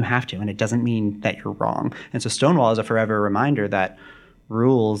doesn't mean you have to, and it doesn't mean that you're wrong. And so Stonewall is a forever reminder that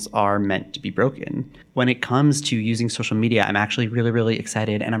rules are meant to be broken. When it comes to using social media, I'm actually really, really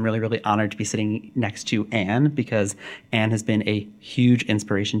excited, and I'm really, really honored to be sitting next to Anne, because Anne has been a huge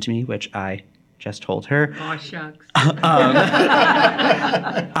inspiration to me, which I just told her. Aw, shucks.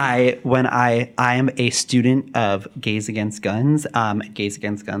 I am a student of Gays Against Guns. Gays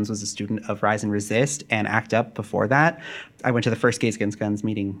Against Guns was a student of Rise and Resist and ACT UP before that. I went to the first Gays Against Guns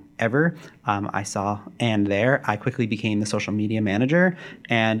meeting ever. I saw Anne there. I quickly became the social media manager,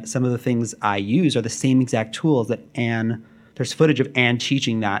 and some of the things I use are the same exact tools that Anne. There's footage of Anne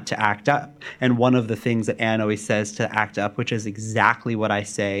teaching that to ACT UP. And one of the things that Anne always says to ACT UP, which is exactly what I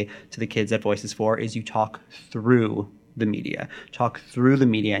say to the kids at Voices For, is you talk through the media. Talk through the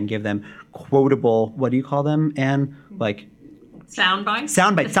media and give them quotable, what do you call them, Anne? Sound bites?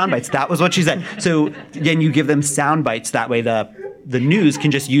 Sound bites. That was what she said. So then you give them sound bites. That way the news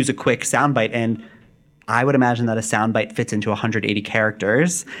can just use a quick sound bite. And I would imagine that a sound bite fits into 180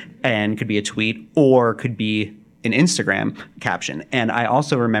 characters and could be a tweet or could be an Instagram caption. And I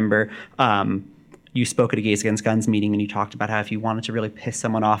also remember you spoke at a Gays Against Guns meeting and you talked about how if you wanted to really piss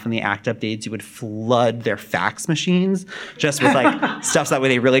someone off in the ACT UP days, you would flood their fax machines just with stuff so that way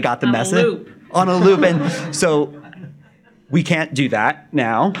they really got the message. On a loop. And so we can't do that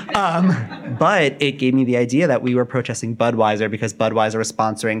now. But it gave me the idea that we were protesting Budweiser because Budweiser was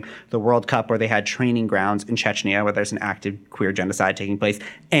sponsoring the World Cup where they had training grounds in Chechnya where there's an active queer genocide taking place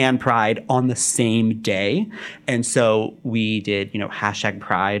and Pride on the same day. And so we did, hashtag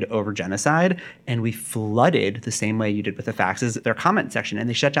Pride over genocide, and we flooded the same way you did with the faxes, their comment section, and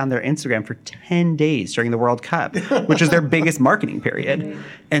they shut down their Instagram for 10 days during the World Cup, which is their biggest marketing period.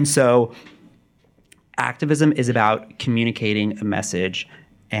 And so activism is about communicating a message,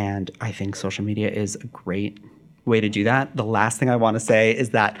 and I think social media is a great way to do that. The last thing I want to say is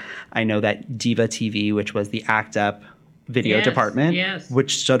that I know that Diva TV, which was the ACT UP video department,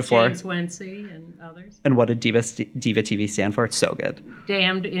 which stood for James Wency and others. And what did Diva TV stand for? It's so good.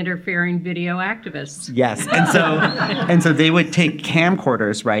 Damned interfering video activists. Yes, and so they would take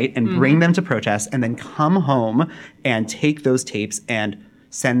camcorders, right, and bring them to protests, and then come home and take those tapes and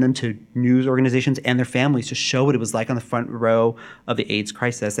send them to news organizations and their families to show what it was like on the front row of the AIDS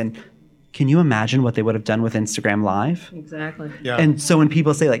crisis. And can you imagine what they would have done with Instagram Live? Exactly. Yeah. And so when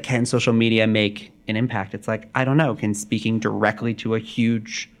people say, can social media make an impact? It's I don't know. Can speaking directly to an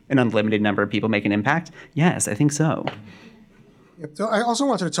unlimited number of people make an impact? Yes, I think so. Yep. So I also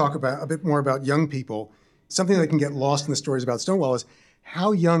wanted to talk a bit more about young people. Something that can get lost in the stories about Stonewall is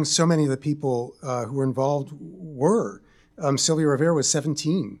how young so many of the people who were involved were. Sylvia Rivera was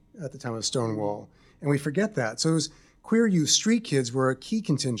 17 at the time of Stonewall, and we forget that. So those queer youth, street kids, were a key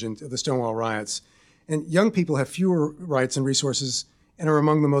contingent of the Stonewall riots. And young people have fewer rights and resources and are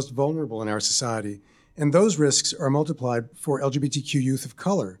among the most vulnerable in our society. And those risks are multiplied for LGBTQ youth of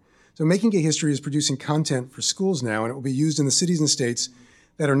color. So Making Gay History is producing content for schools now, and it will be used in the cities and states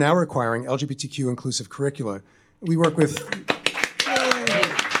that are now requiring LGBTQ inclusive curricula. We work with, so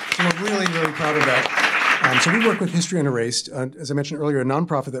we're really, really proud of that. So we work with History Unerased, as I mentioned earlier, a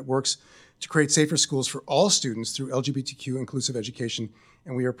nonprofit that works to create safer schools for all students through LGBTQ inclusive education,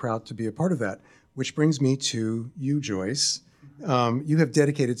 and we are proud to be a part of that. Which brings me to you, Joyce. You have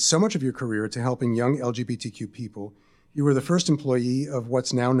dedicated so much of your career to helping young LGBTQ people. You were the first employee of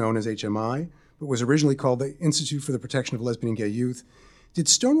what's now known as HMI, but was originally called the Institute for the Protection of Lesbian and Gay Youth. Did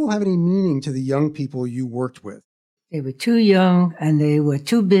Stonewall have any meaning to the young people you worked with? They were too young and they were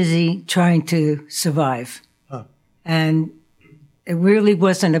too busy trying to survive. Huh. And it really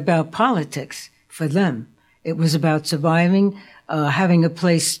wasn't about politics for them. It was about surviving, having a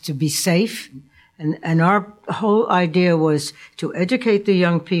place to be safe. And our whole idea was to educate the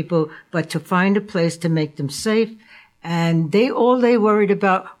young people, but to find a place to make them safe. And they worried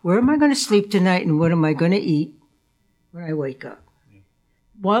about, where am I going to sleep tonight and what am I going to eat when I wake up?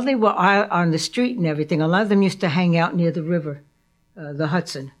 While they were out on the street and everything, a lot of them used to hang out near the river, the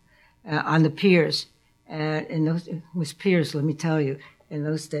Hudson, on the piers. And it was piers, let me tell you, in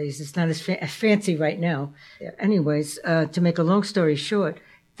those days. It's not as fancy right now. Anyways, to make a long story short,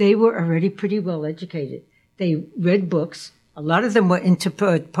 they were already pretty well educated. They read books. A lot of them were into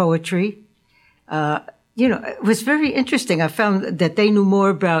poetry. It was very interesting. I found that they knew more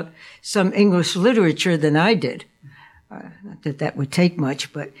about some English literature than I did. Not that that would take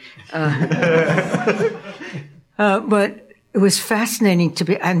much, but it was fascinating to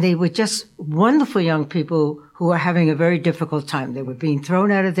be, and they were just wonderful young people who were having a very difficult time. They were being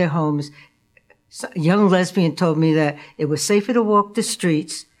thrown out of their homes. A young lesbian told me that it was safer to walk the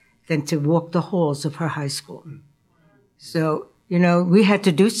streets than to walk the halls of her high school. So, we had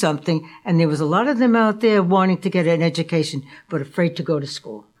to do something, and there was a lot of them out there wanting to get an education, but afraid to go to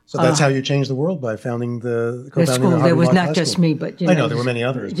school. So that's how you changed the world, by co-founding the school. There was not just me, but I know there were many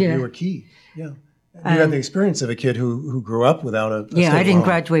others, but you were key. Yeah, you had the experience of a kid who grew up without a yeah, I didn't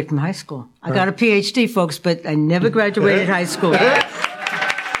graduate from high school. I got a PhD, folks, but I never graduated high school.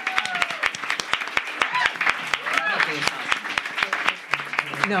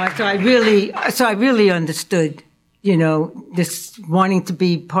 No, so I really understood, this wanting to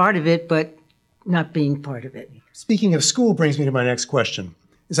be part of it, but not being part of it. Speaking of school brings me to my next question.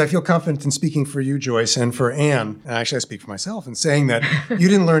 Is I feel confident in speaking for you, Joyce, and for Anne, and actually I speak for myself, in saying that you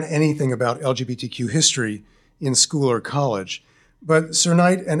didn't learn anything about LGBTQ history in school or college. But Sir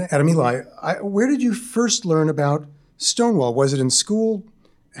Knight and Adam Ely, where did you first learn about Stonewall? Was it in school?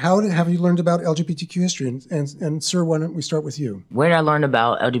 How have you learned about LGBTQ history? And Sir, why don't we start with you? Where did I learn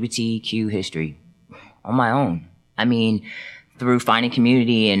about LGBTQ history? On my own. I mean, through finding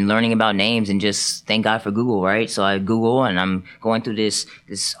community and learning about names, and just thank God for Google, right? So I Google and I'm going through this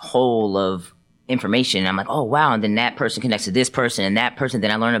hole of information. And I'm like, oh, wow. And then that person connects to this person and that person. Then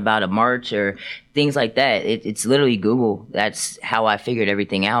I learn about a march or things like that. It's literally Google. That's how I figured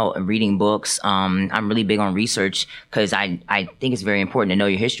everything out. And reading books. I'm really big on research because I think it's very important to know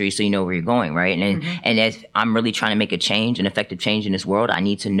your history so you know where you're going, right? And as I'm really trying to make a change, an effective change in this world, I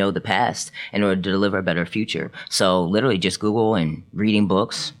need to know the past in order to deliver a better future. So literally just Google and reading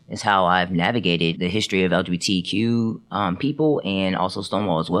books is how I've navigated the history of LGBTQ people and also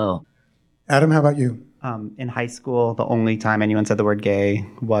Stonewall as well. Adam, how about you? In high school, the only time anyone said the word gay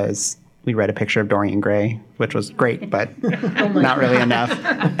was we read a picture of Dorian Gray, which was great, but not really enough.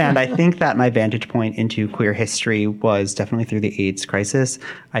 And I think that my vantage point into queer history was definitely through the AIDS crisis.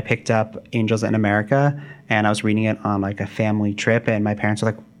 I picked up Angels in America, and I was reading it on like a family trip, and my parents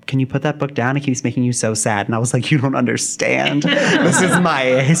were like, can you put that book down? It keeps making you so sad. And I was like, you don't understand. This is my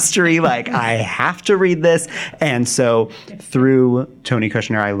history. Like, I have to read this. And so through Tony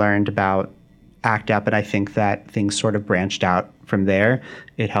Kushner, I learned about ACT UP, and I think that things sort of branched out from there.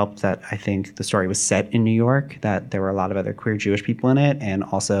 It helped that I think the story was set in New York, that there were a lot of other queer Jewish people in it, and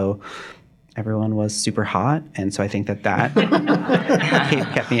also everyone was super hot. And so I think that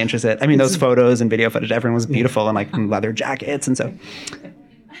kept me interested. I mean, those photos and video footage, everyone was beautiful and like in leather jackets. And so,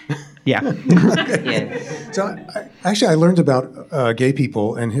 yeah. So I learned about gay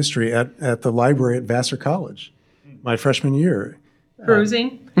people and history at the library at Vassar College my freshman year.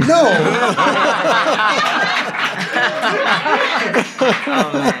 Cruising? No.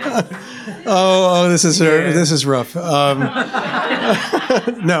 This is rough. No.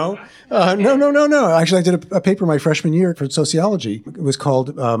 Actually, I did a paper my freshman year for sociology. It was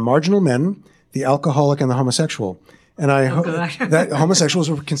called Marginal Men, the Alcoholic and the Homosexual. And that homosexuals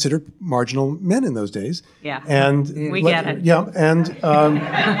were considered marginal men in those days. Yeah. And we get it. Yeah.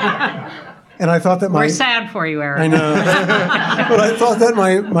 And I thought that we're sad for you, Eric. I know. But I thought that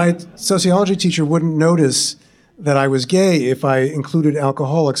my sociology teacher wouldn't notice that I was gay if I included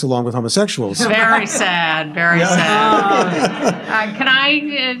alcoholics along with homosexuals. Very sad, very sad. Can I?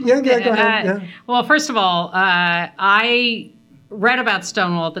 Go ahead. Yeah. Well, first of all, I read about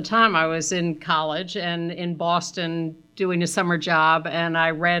Stonewall at the time. I was in college and in Boston doing a summer job, and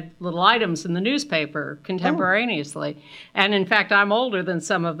I read little items in the newspaper contemporaneously. And in fact, I'm older than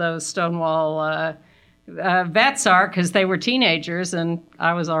some of those Stonewall vets are, because they were teenagers and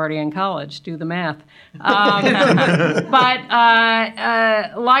I was already in college. Do the math. But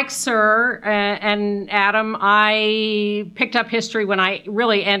like Sir and Adam, I picked up history when I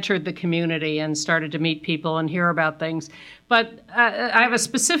really entered the community and started to meet people and hear about things. But I have a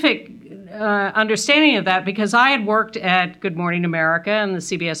specific understanding of that because I had worked at Good Morning America and the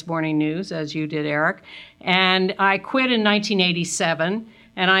CBS Morning News, as you did, Eric, and I quit in 1987.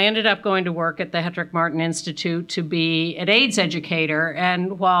 And I ended up going to work at the Hetrick Martin Institute to be an AIDS educator.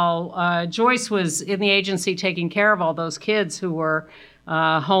 And while Joyce was in the agency taking care of all those kids who were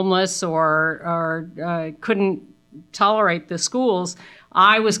homeless or couldn't tolerate the schools,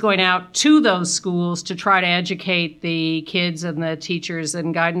 I was going out to those schools to try to educate the kids and the teachers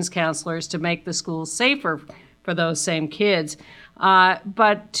and guidance counselors to make the schools safer for those same kids.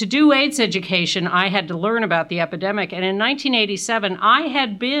 But to do AIDS education, I had to learn about the epidemic. And in 1987, I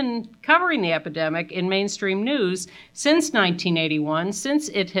had been covering the epidemic in mainstream news since 1981, since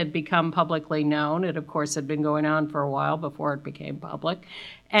it had become publicly known. It, of course, had been going on for a while before it became public.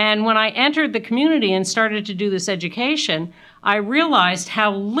 And when I entered the community and started to do this education, I realized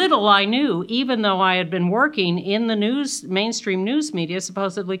how little I knew, even though I had been working in the news, mainstream news media,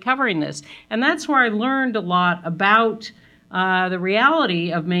 supposedly covering this. And that's where I learned a lot about the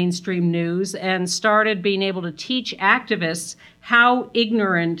reality of mainstream news and started being able to teach activists how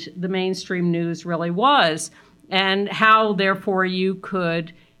ignorant the mainstream news really was and how, therefore, you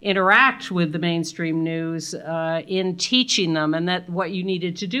could interact with the mainstream news in teaching them, and that what you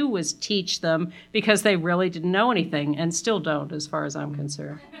needed to do was teach them because they really didn't know anything and still don't, as far as I'm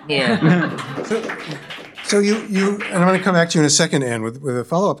concerned. Yeah. So you, and I'm going to come back to you in a second, Anne, with a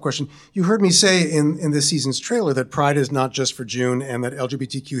follow-up question. You heard me say in this season's trailer that Pride is not just for June and that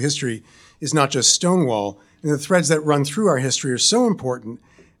LGBTQ history is not just Stonewall. And the threads that run through our history are so important,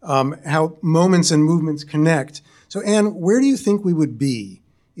 how moments and movements connect. So, Anne, where do you think we would be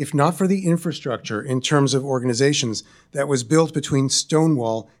if not for the infrastructure in terms of organizations that was built between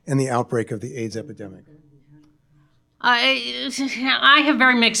Stonewall and the outbreak of the AIDS epidemic? I have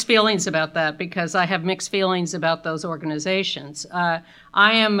very mixed feelings about that because I have mixed feelings about those organizations. I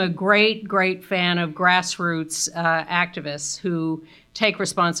am a great, great fan of grassroots activists who take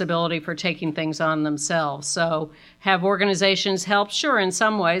responsibility for taking things on themselves. So have organizations helped? Sure, in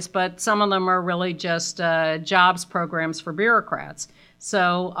some ways, but some of them are really just jobs programs for bureaucrats.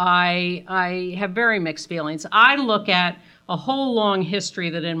 So I have very mixed feelings. I look at a whole long history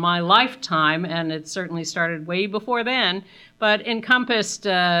that in my lifetime, and it certainly started way before then, but encompassed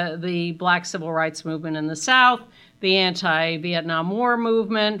the Black civil rights movement in the South, the anti-Vietnam War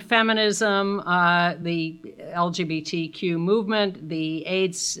movement, feminism, the LGBTQ movement, the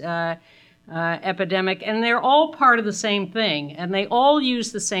AIDS epidemic, and they're all part of the same thing, and they all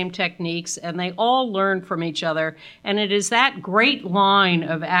use the same techniques, and they all learn from each other, and it is that great line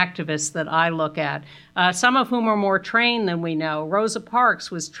of activists that I look at, some of whom are more trained than we know. Rosa Parks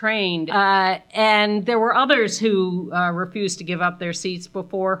was trained, and there were others who refused to give up their seats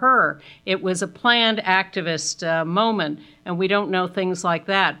before her. It was a planned activist moment, and we don't know things like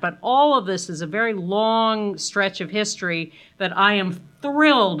that, but all of this is a very long stretch of history that I am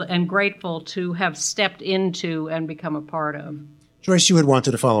thrilled and grateful to have stepped into and become a part of. Joyce, you had wanted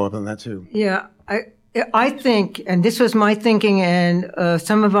to follow up on that too. Yeah, I think, and this was my thinking and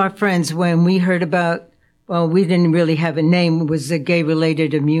some of our friends when we heard about, well, we didn't really have a name, it was a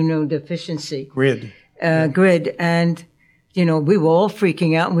gay-related immunodeficiency. GRID. GRID. And, you know, we were all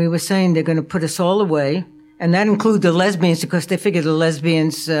freaking out and we were saying they're going to put us all away. And that included the lesbians because they figured the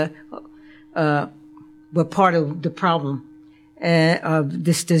lesbians were part of the problem of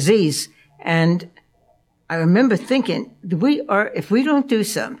this disease. And I remember thinking, if we don't do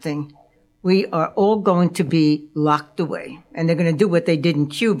something, we are all going to be locked away. And they're going to do what they did in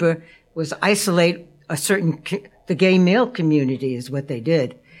Cuba, was isolate the gay male community is what they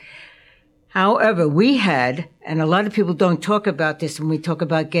did. However, we had, and a lot of people don't talk about this when we talk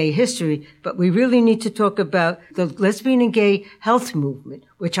about gay history, but we really need to talk about the lesbian and gay health movement,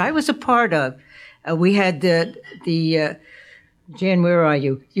 which I was a part of. We had the Jan, where are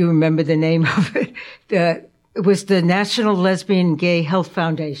you? You remember the name of it? It was the National Lesbian and Gay Health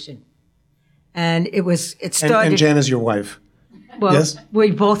Foundation. And it started. And Jan is your wife. Well, Yes?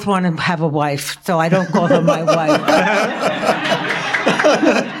 we both want to have a wife, so I don't call her my wife.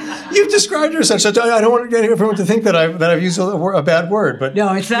 You've described her as such. I don't want everyone to think that I've used a bad word, but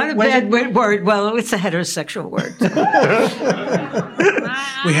no, it's not a bad word. Well, it's a heterosexual word.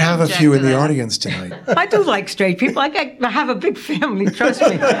 We have a few in the audience tonight. I do like straight people. I have a big family. Trust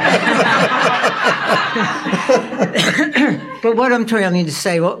me. But what I'm trying to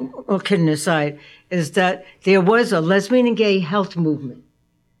say, all kidding aside, is that there was a lesbian and gay health movement,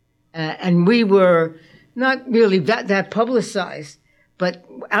 and we were not really that publicized. But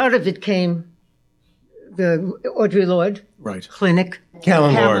out of it came the Audre Lorde Clinic.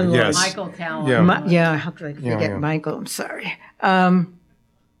 Callan Lorde, yes. Michael Callan. Yeah. How could I forget Michael? I'm sorry.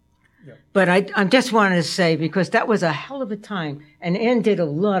 But I just wanted to say, because that was a hell of a time, and Anne did a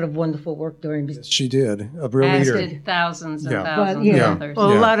lot of wonderful work during this. She did. A real As leader. did thousands and Yeah. thousands Well, of others.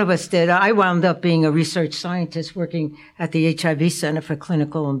 Well, a lot of us did. I wound up being a research scientist working at the HIV Center for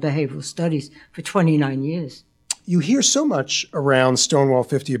Clinical and Behavioral Studies for 29 years. You hear so much around Stonewall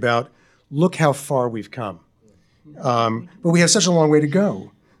 50 about, look how far we've come. But we have such a long way to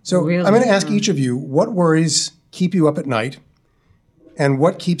go. So Really? I'm going to ask each of you, what worries keep you up at night? And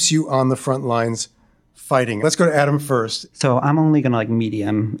what keeps you on the front lines fighting? Let's go to Adam first. So I'm only going to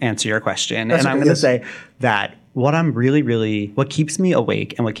medium answer your question. That's and okay, I'm going to yes. say that what keeps me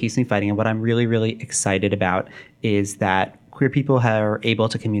awake and what keeps me fighting and what I'm really, really excited about is that queer people are able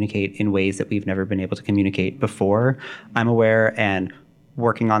to communicate in ways that we've never been able to communicate before. I'm aware and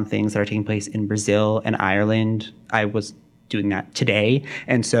working on things that are taking place in Brazil and Ireland. I was doing that today.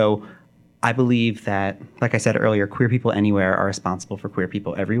 And so I believe that, like I said earlier, queer people anywhere are responsible for queer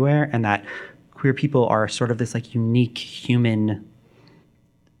people everywhere, and that queer people are sort of this unique human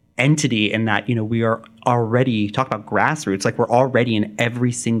entity in that, we are already, talk about grassroots, we're already in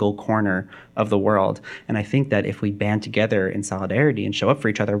every single corner of the world. And I think that if we band together in solidarity and show up for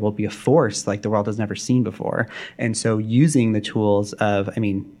each other, we'll be a force like the world has never seen before. And so using the tools of,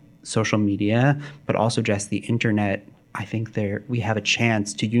 social media, but also just the internet, I think we have a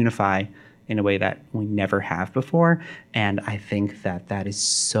chance to unify in a way that we never have before. And I think that is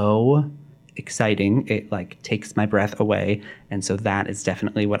so exciting. It takes my breath away. And so that is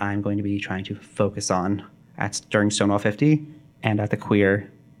definitely what I'm going to be trying to focus on during Stonewall 50 and at the Queer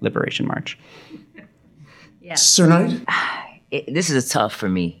Liberation March. Yeah. Sir Knight? This is tough for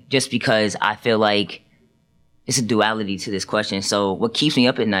me just because I feel like it's a duality to this question. So what keeps me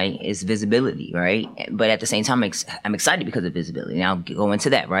up at night is visibility, right? But at the same time, I'm excited because of visibility. And I'll go into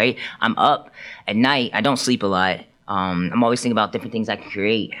that, right? I'm up at night. I don't sleep a lot. I'm always thinking about different things I can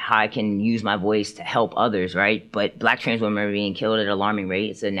create, how I can use my voice to help others, right? But Black trans women are being killed at an alarming rate.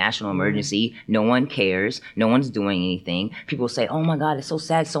 It's a national emergency. No one cares. No one's doing anything. People say, oh my God, it's so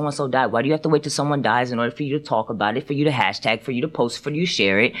sad so-and-so died. Why do you have to wait till someone dies in order for you to talk about it, for you to hashtag, for you to post, for you to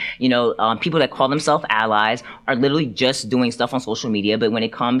share it? People that call themselves allies are literally just doing stuff on social media. But when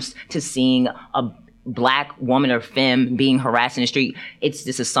it comes to seeing a Black woman or femme being harassed in the street, it's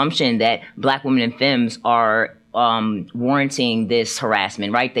this assumption that Black women and femmes are warranting this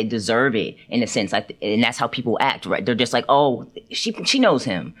harassment, right? They deserve it in a sense, and that's how people act, right? They're just like, oh, she knows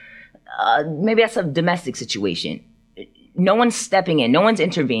him. Maybe that's a domestic situation. No one's stepping in, no one's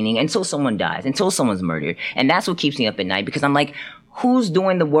intervening until someone dies, until someone's murdered, and that's what keeps me up at night because I'm like, who's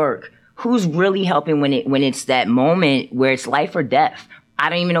doing the work? Who's really helping when it's that moment where it's life or death? I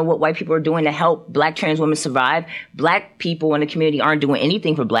don't even know what white people are doing to help Black trans women survive. Black people in the community aren't doing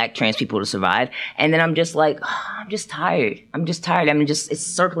anything for Black trans people to survive. And then I'm just like, I'm just tired. It's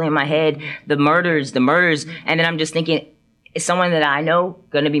circling in my head, the murders. And then I'm just thinking, is someone that I know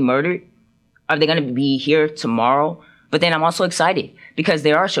going to be murdered? Are they going to be here tomorrow? But then I'm also excited because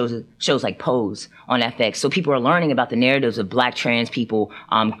there are shows like Pose on FX. So people are learning about the narratives of Black trans people,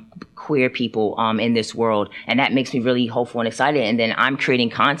 queer people in this world. And that makes me really hopeful and excited. And then I'm creating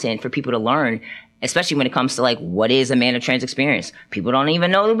content for people to learn, especially when it comes to what is a man of trans experience. People don't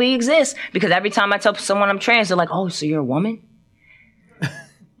even know that we exist because every time I tell someone I'm trans, they're like, oh, so you're a woman?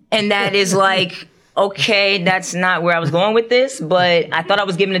 And that is okay, that's not where I was going with this, but I thought I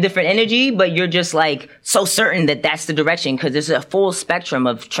was giving a different energy, but you're just so certain that that's the direction because there's a full spectrum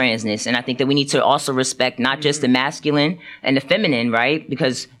of transness. And I think that we need to also respect not just the masculine and the feminine, right?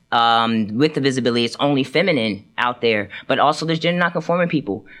 Because with the visibility, it's only feminine out there, but also there's gender nonconforming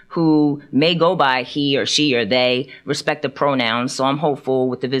people who may go by he or she or they, respect the pronouns. So I'm hopeful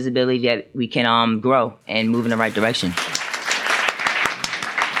with the visibility that we can grow and move in the right direction.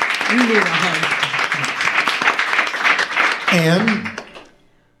 And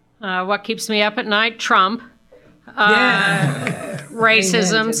what keeps me up at night? Trump.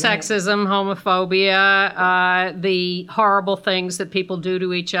 racism, sexism, homophobia, the horrible things that people do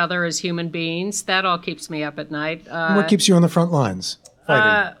to each other as human beings. That all keeps me up at night. What keeps you on the front lines?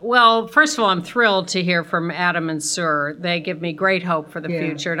 Well, first of all, I'm thrilled to hear from Adam and Sir. They give me great hope for the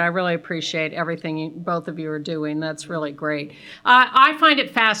future, and I really appreciate everything both of you are doing. That's really great. I find it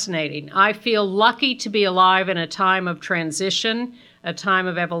fascinating. I feel lucky to be alive in a time of transition, a time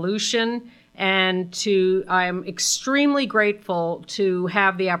of evolution, and I'm extremely grateful to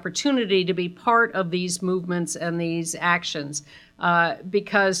have the opportunity to be part of these movements and these actions,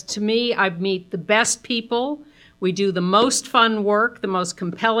 because to me, I meet the best people. We do the most fun work, the most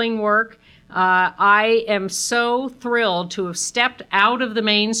compelling work. I am so thrilled to have stepped out of the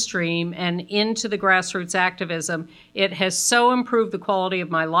mainstream and into the grassroots activism. It has so improved the quality of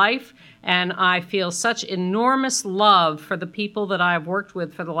my life, and I feel such enormous love for the people that I've worked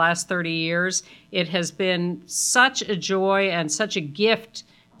with for the last 30 years. It has been such a joy and such a gift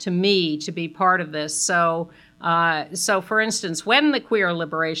to me to be part of this. So for instance, when the Queer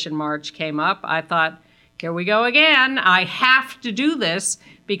Liberation March came up, I thought, here we go again. I have to do this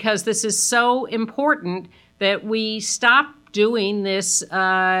because this is so important that we stop doing this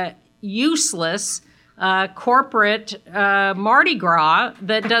useless corporate Mardi Gras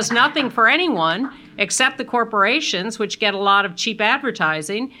that does nothing for anyone except the corporations, which get a lot of cheap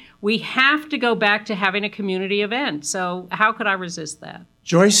advertising. We have to go back to having a community event. So how could I resist that?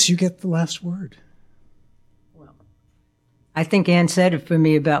 Joyce, you get the last word. I think Ann said it for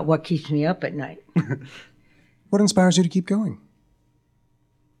me about what keeps me up at night. What inspires you to keep going?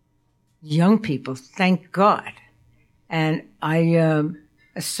 Young people, thank God. And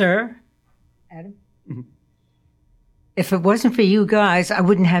Sir, Adam, if it wasn't for you guys, I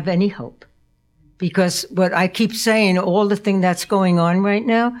wouldn't have any hope. Because what I keep saying, all the thing that's going on right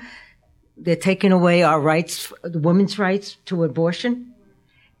now, they're taking away our rights, the women's rights to abortion.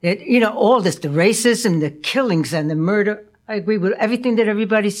 All this, the racism, the killings, and the murder. I agree with everything that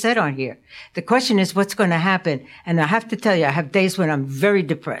everybody said on here. The question is what's going to happen. And I have to tell you, I have days when I'm very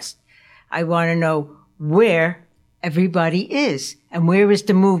depressed. I want to know where everybody is and where is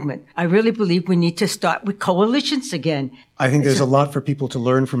the movement. I really believe we need to start with coalitions again. I think there's a lot for people to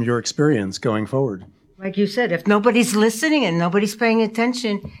learn from your experience going forward. Like you said, if nobody's listening and nobody's paying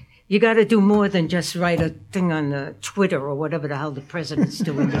attention, you got to do more than just write a thing on the Twitter or whatever the hell the president's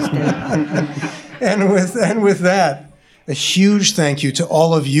doing these days. And with that, a huge thank you to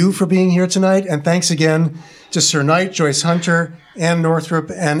all of you for being here tonight, and thanks again to Sir Knight, Joyce Hunter, Ann Northrup,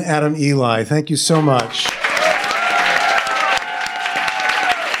 and Adam Ely. Thank you so much.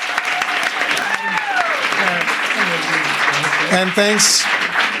 And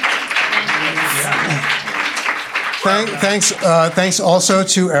thanks also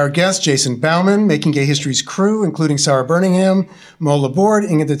to our guest, Jason Bauman, Making Gay History's crew, including Sarah Birmingham, Mo Laborde,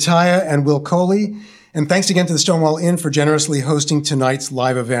 Inga Dataya, and Will Coley. And thanks again to the Stonewall Inn for generously hosting tonight's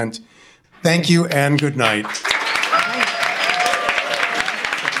live event. Thank you and good night.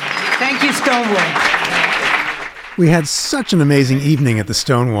 Thank you, Stonewall. We had such an amazing evening at the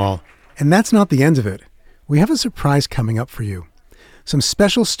Stonewall, and that's not the end of it. We have a surprise coming up for you. Some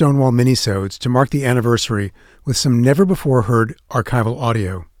special Stonewall minisodes to mark the anniversary with some never-before-heard archival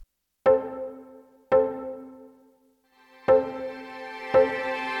audio.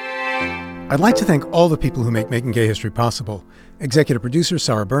 I'd like to thank all the people who make Making Gay History possible. Executive producer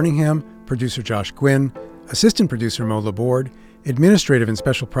Sarah Birmingham, producer Josh Gwynn, assistant producer Mo Laborde, administrative and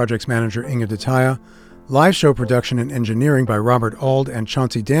special projects manager Inga Dataya, live show production and engineering by Robert Auld and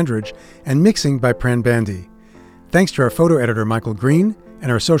Chauncey Dandridge, and mixing by Pran Bandy. Thanks to our photo editor Michael Green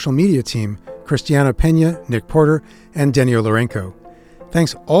and our social media team, Christiana Pena, Nick Porter, and Denio Lorenko.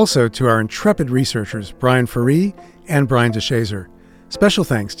 Thanks also to our intrepid researchers Brian Faree and Brian DeShazer. Special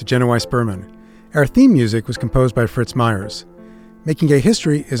thanks to Jenna Weiss-Berman. Our theme music was composed by Fritz Myers. Making Gay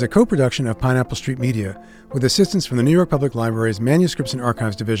History is a co-production of Pineapple Street Media with assistance from the New York Public Library's Manuscripts and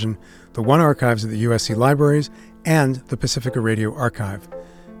Archives Division, the One Archives at the USC Libraries, and the Pacifica Radio Archive.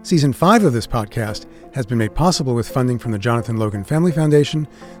 Season 5 of this podcast has been made possible with funding from the Jonathan Logan Family Foundation,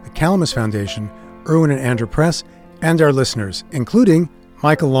 the Calamus Foundation, Irwin and Andrew Press, and our listeners, including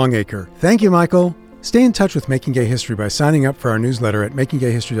Michael Longacre. Thank you, Michael. Stay in touch with Making Gay History by signing up for our newsletter at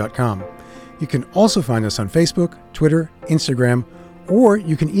makinggayhistory.com. You can also find us on Facebook, Twitter, Instagram, or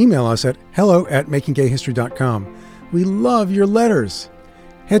you can email us at hello@makinggayhistory.com. We love your letters.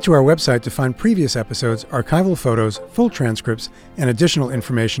 Head to our website to find previous episodes, archival photos, full transcripts, and additional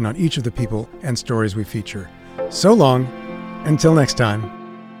information on each of the people and stories we feature. So long, until next time.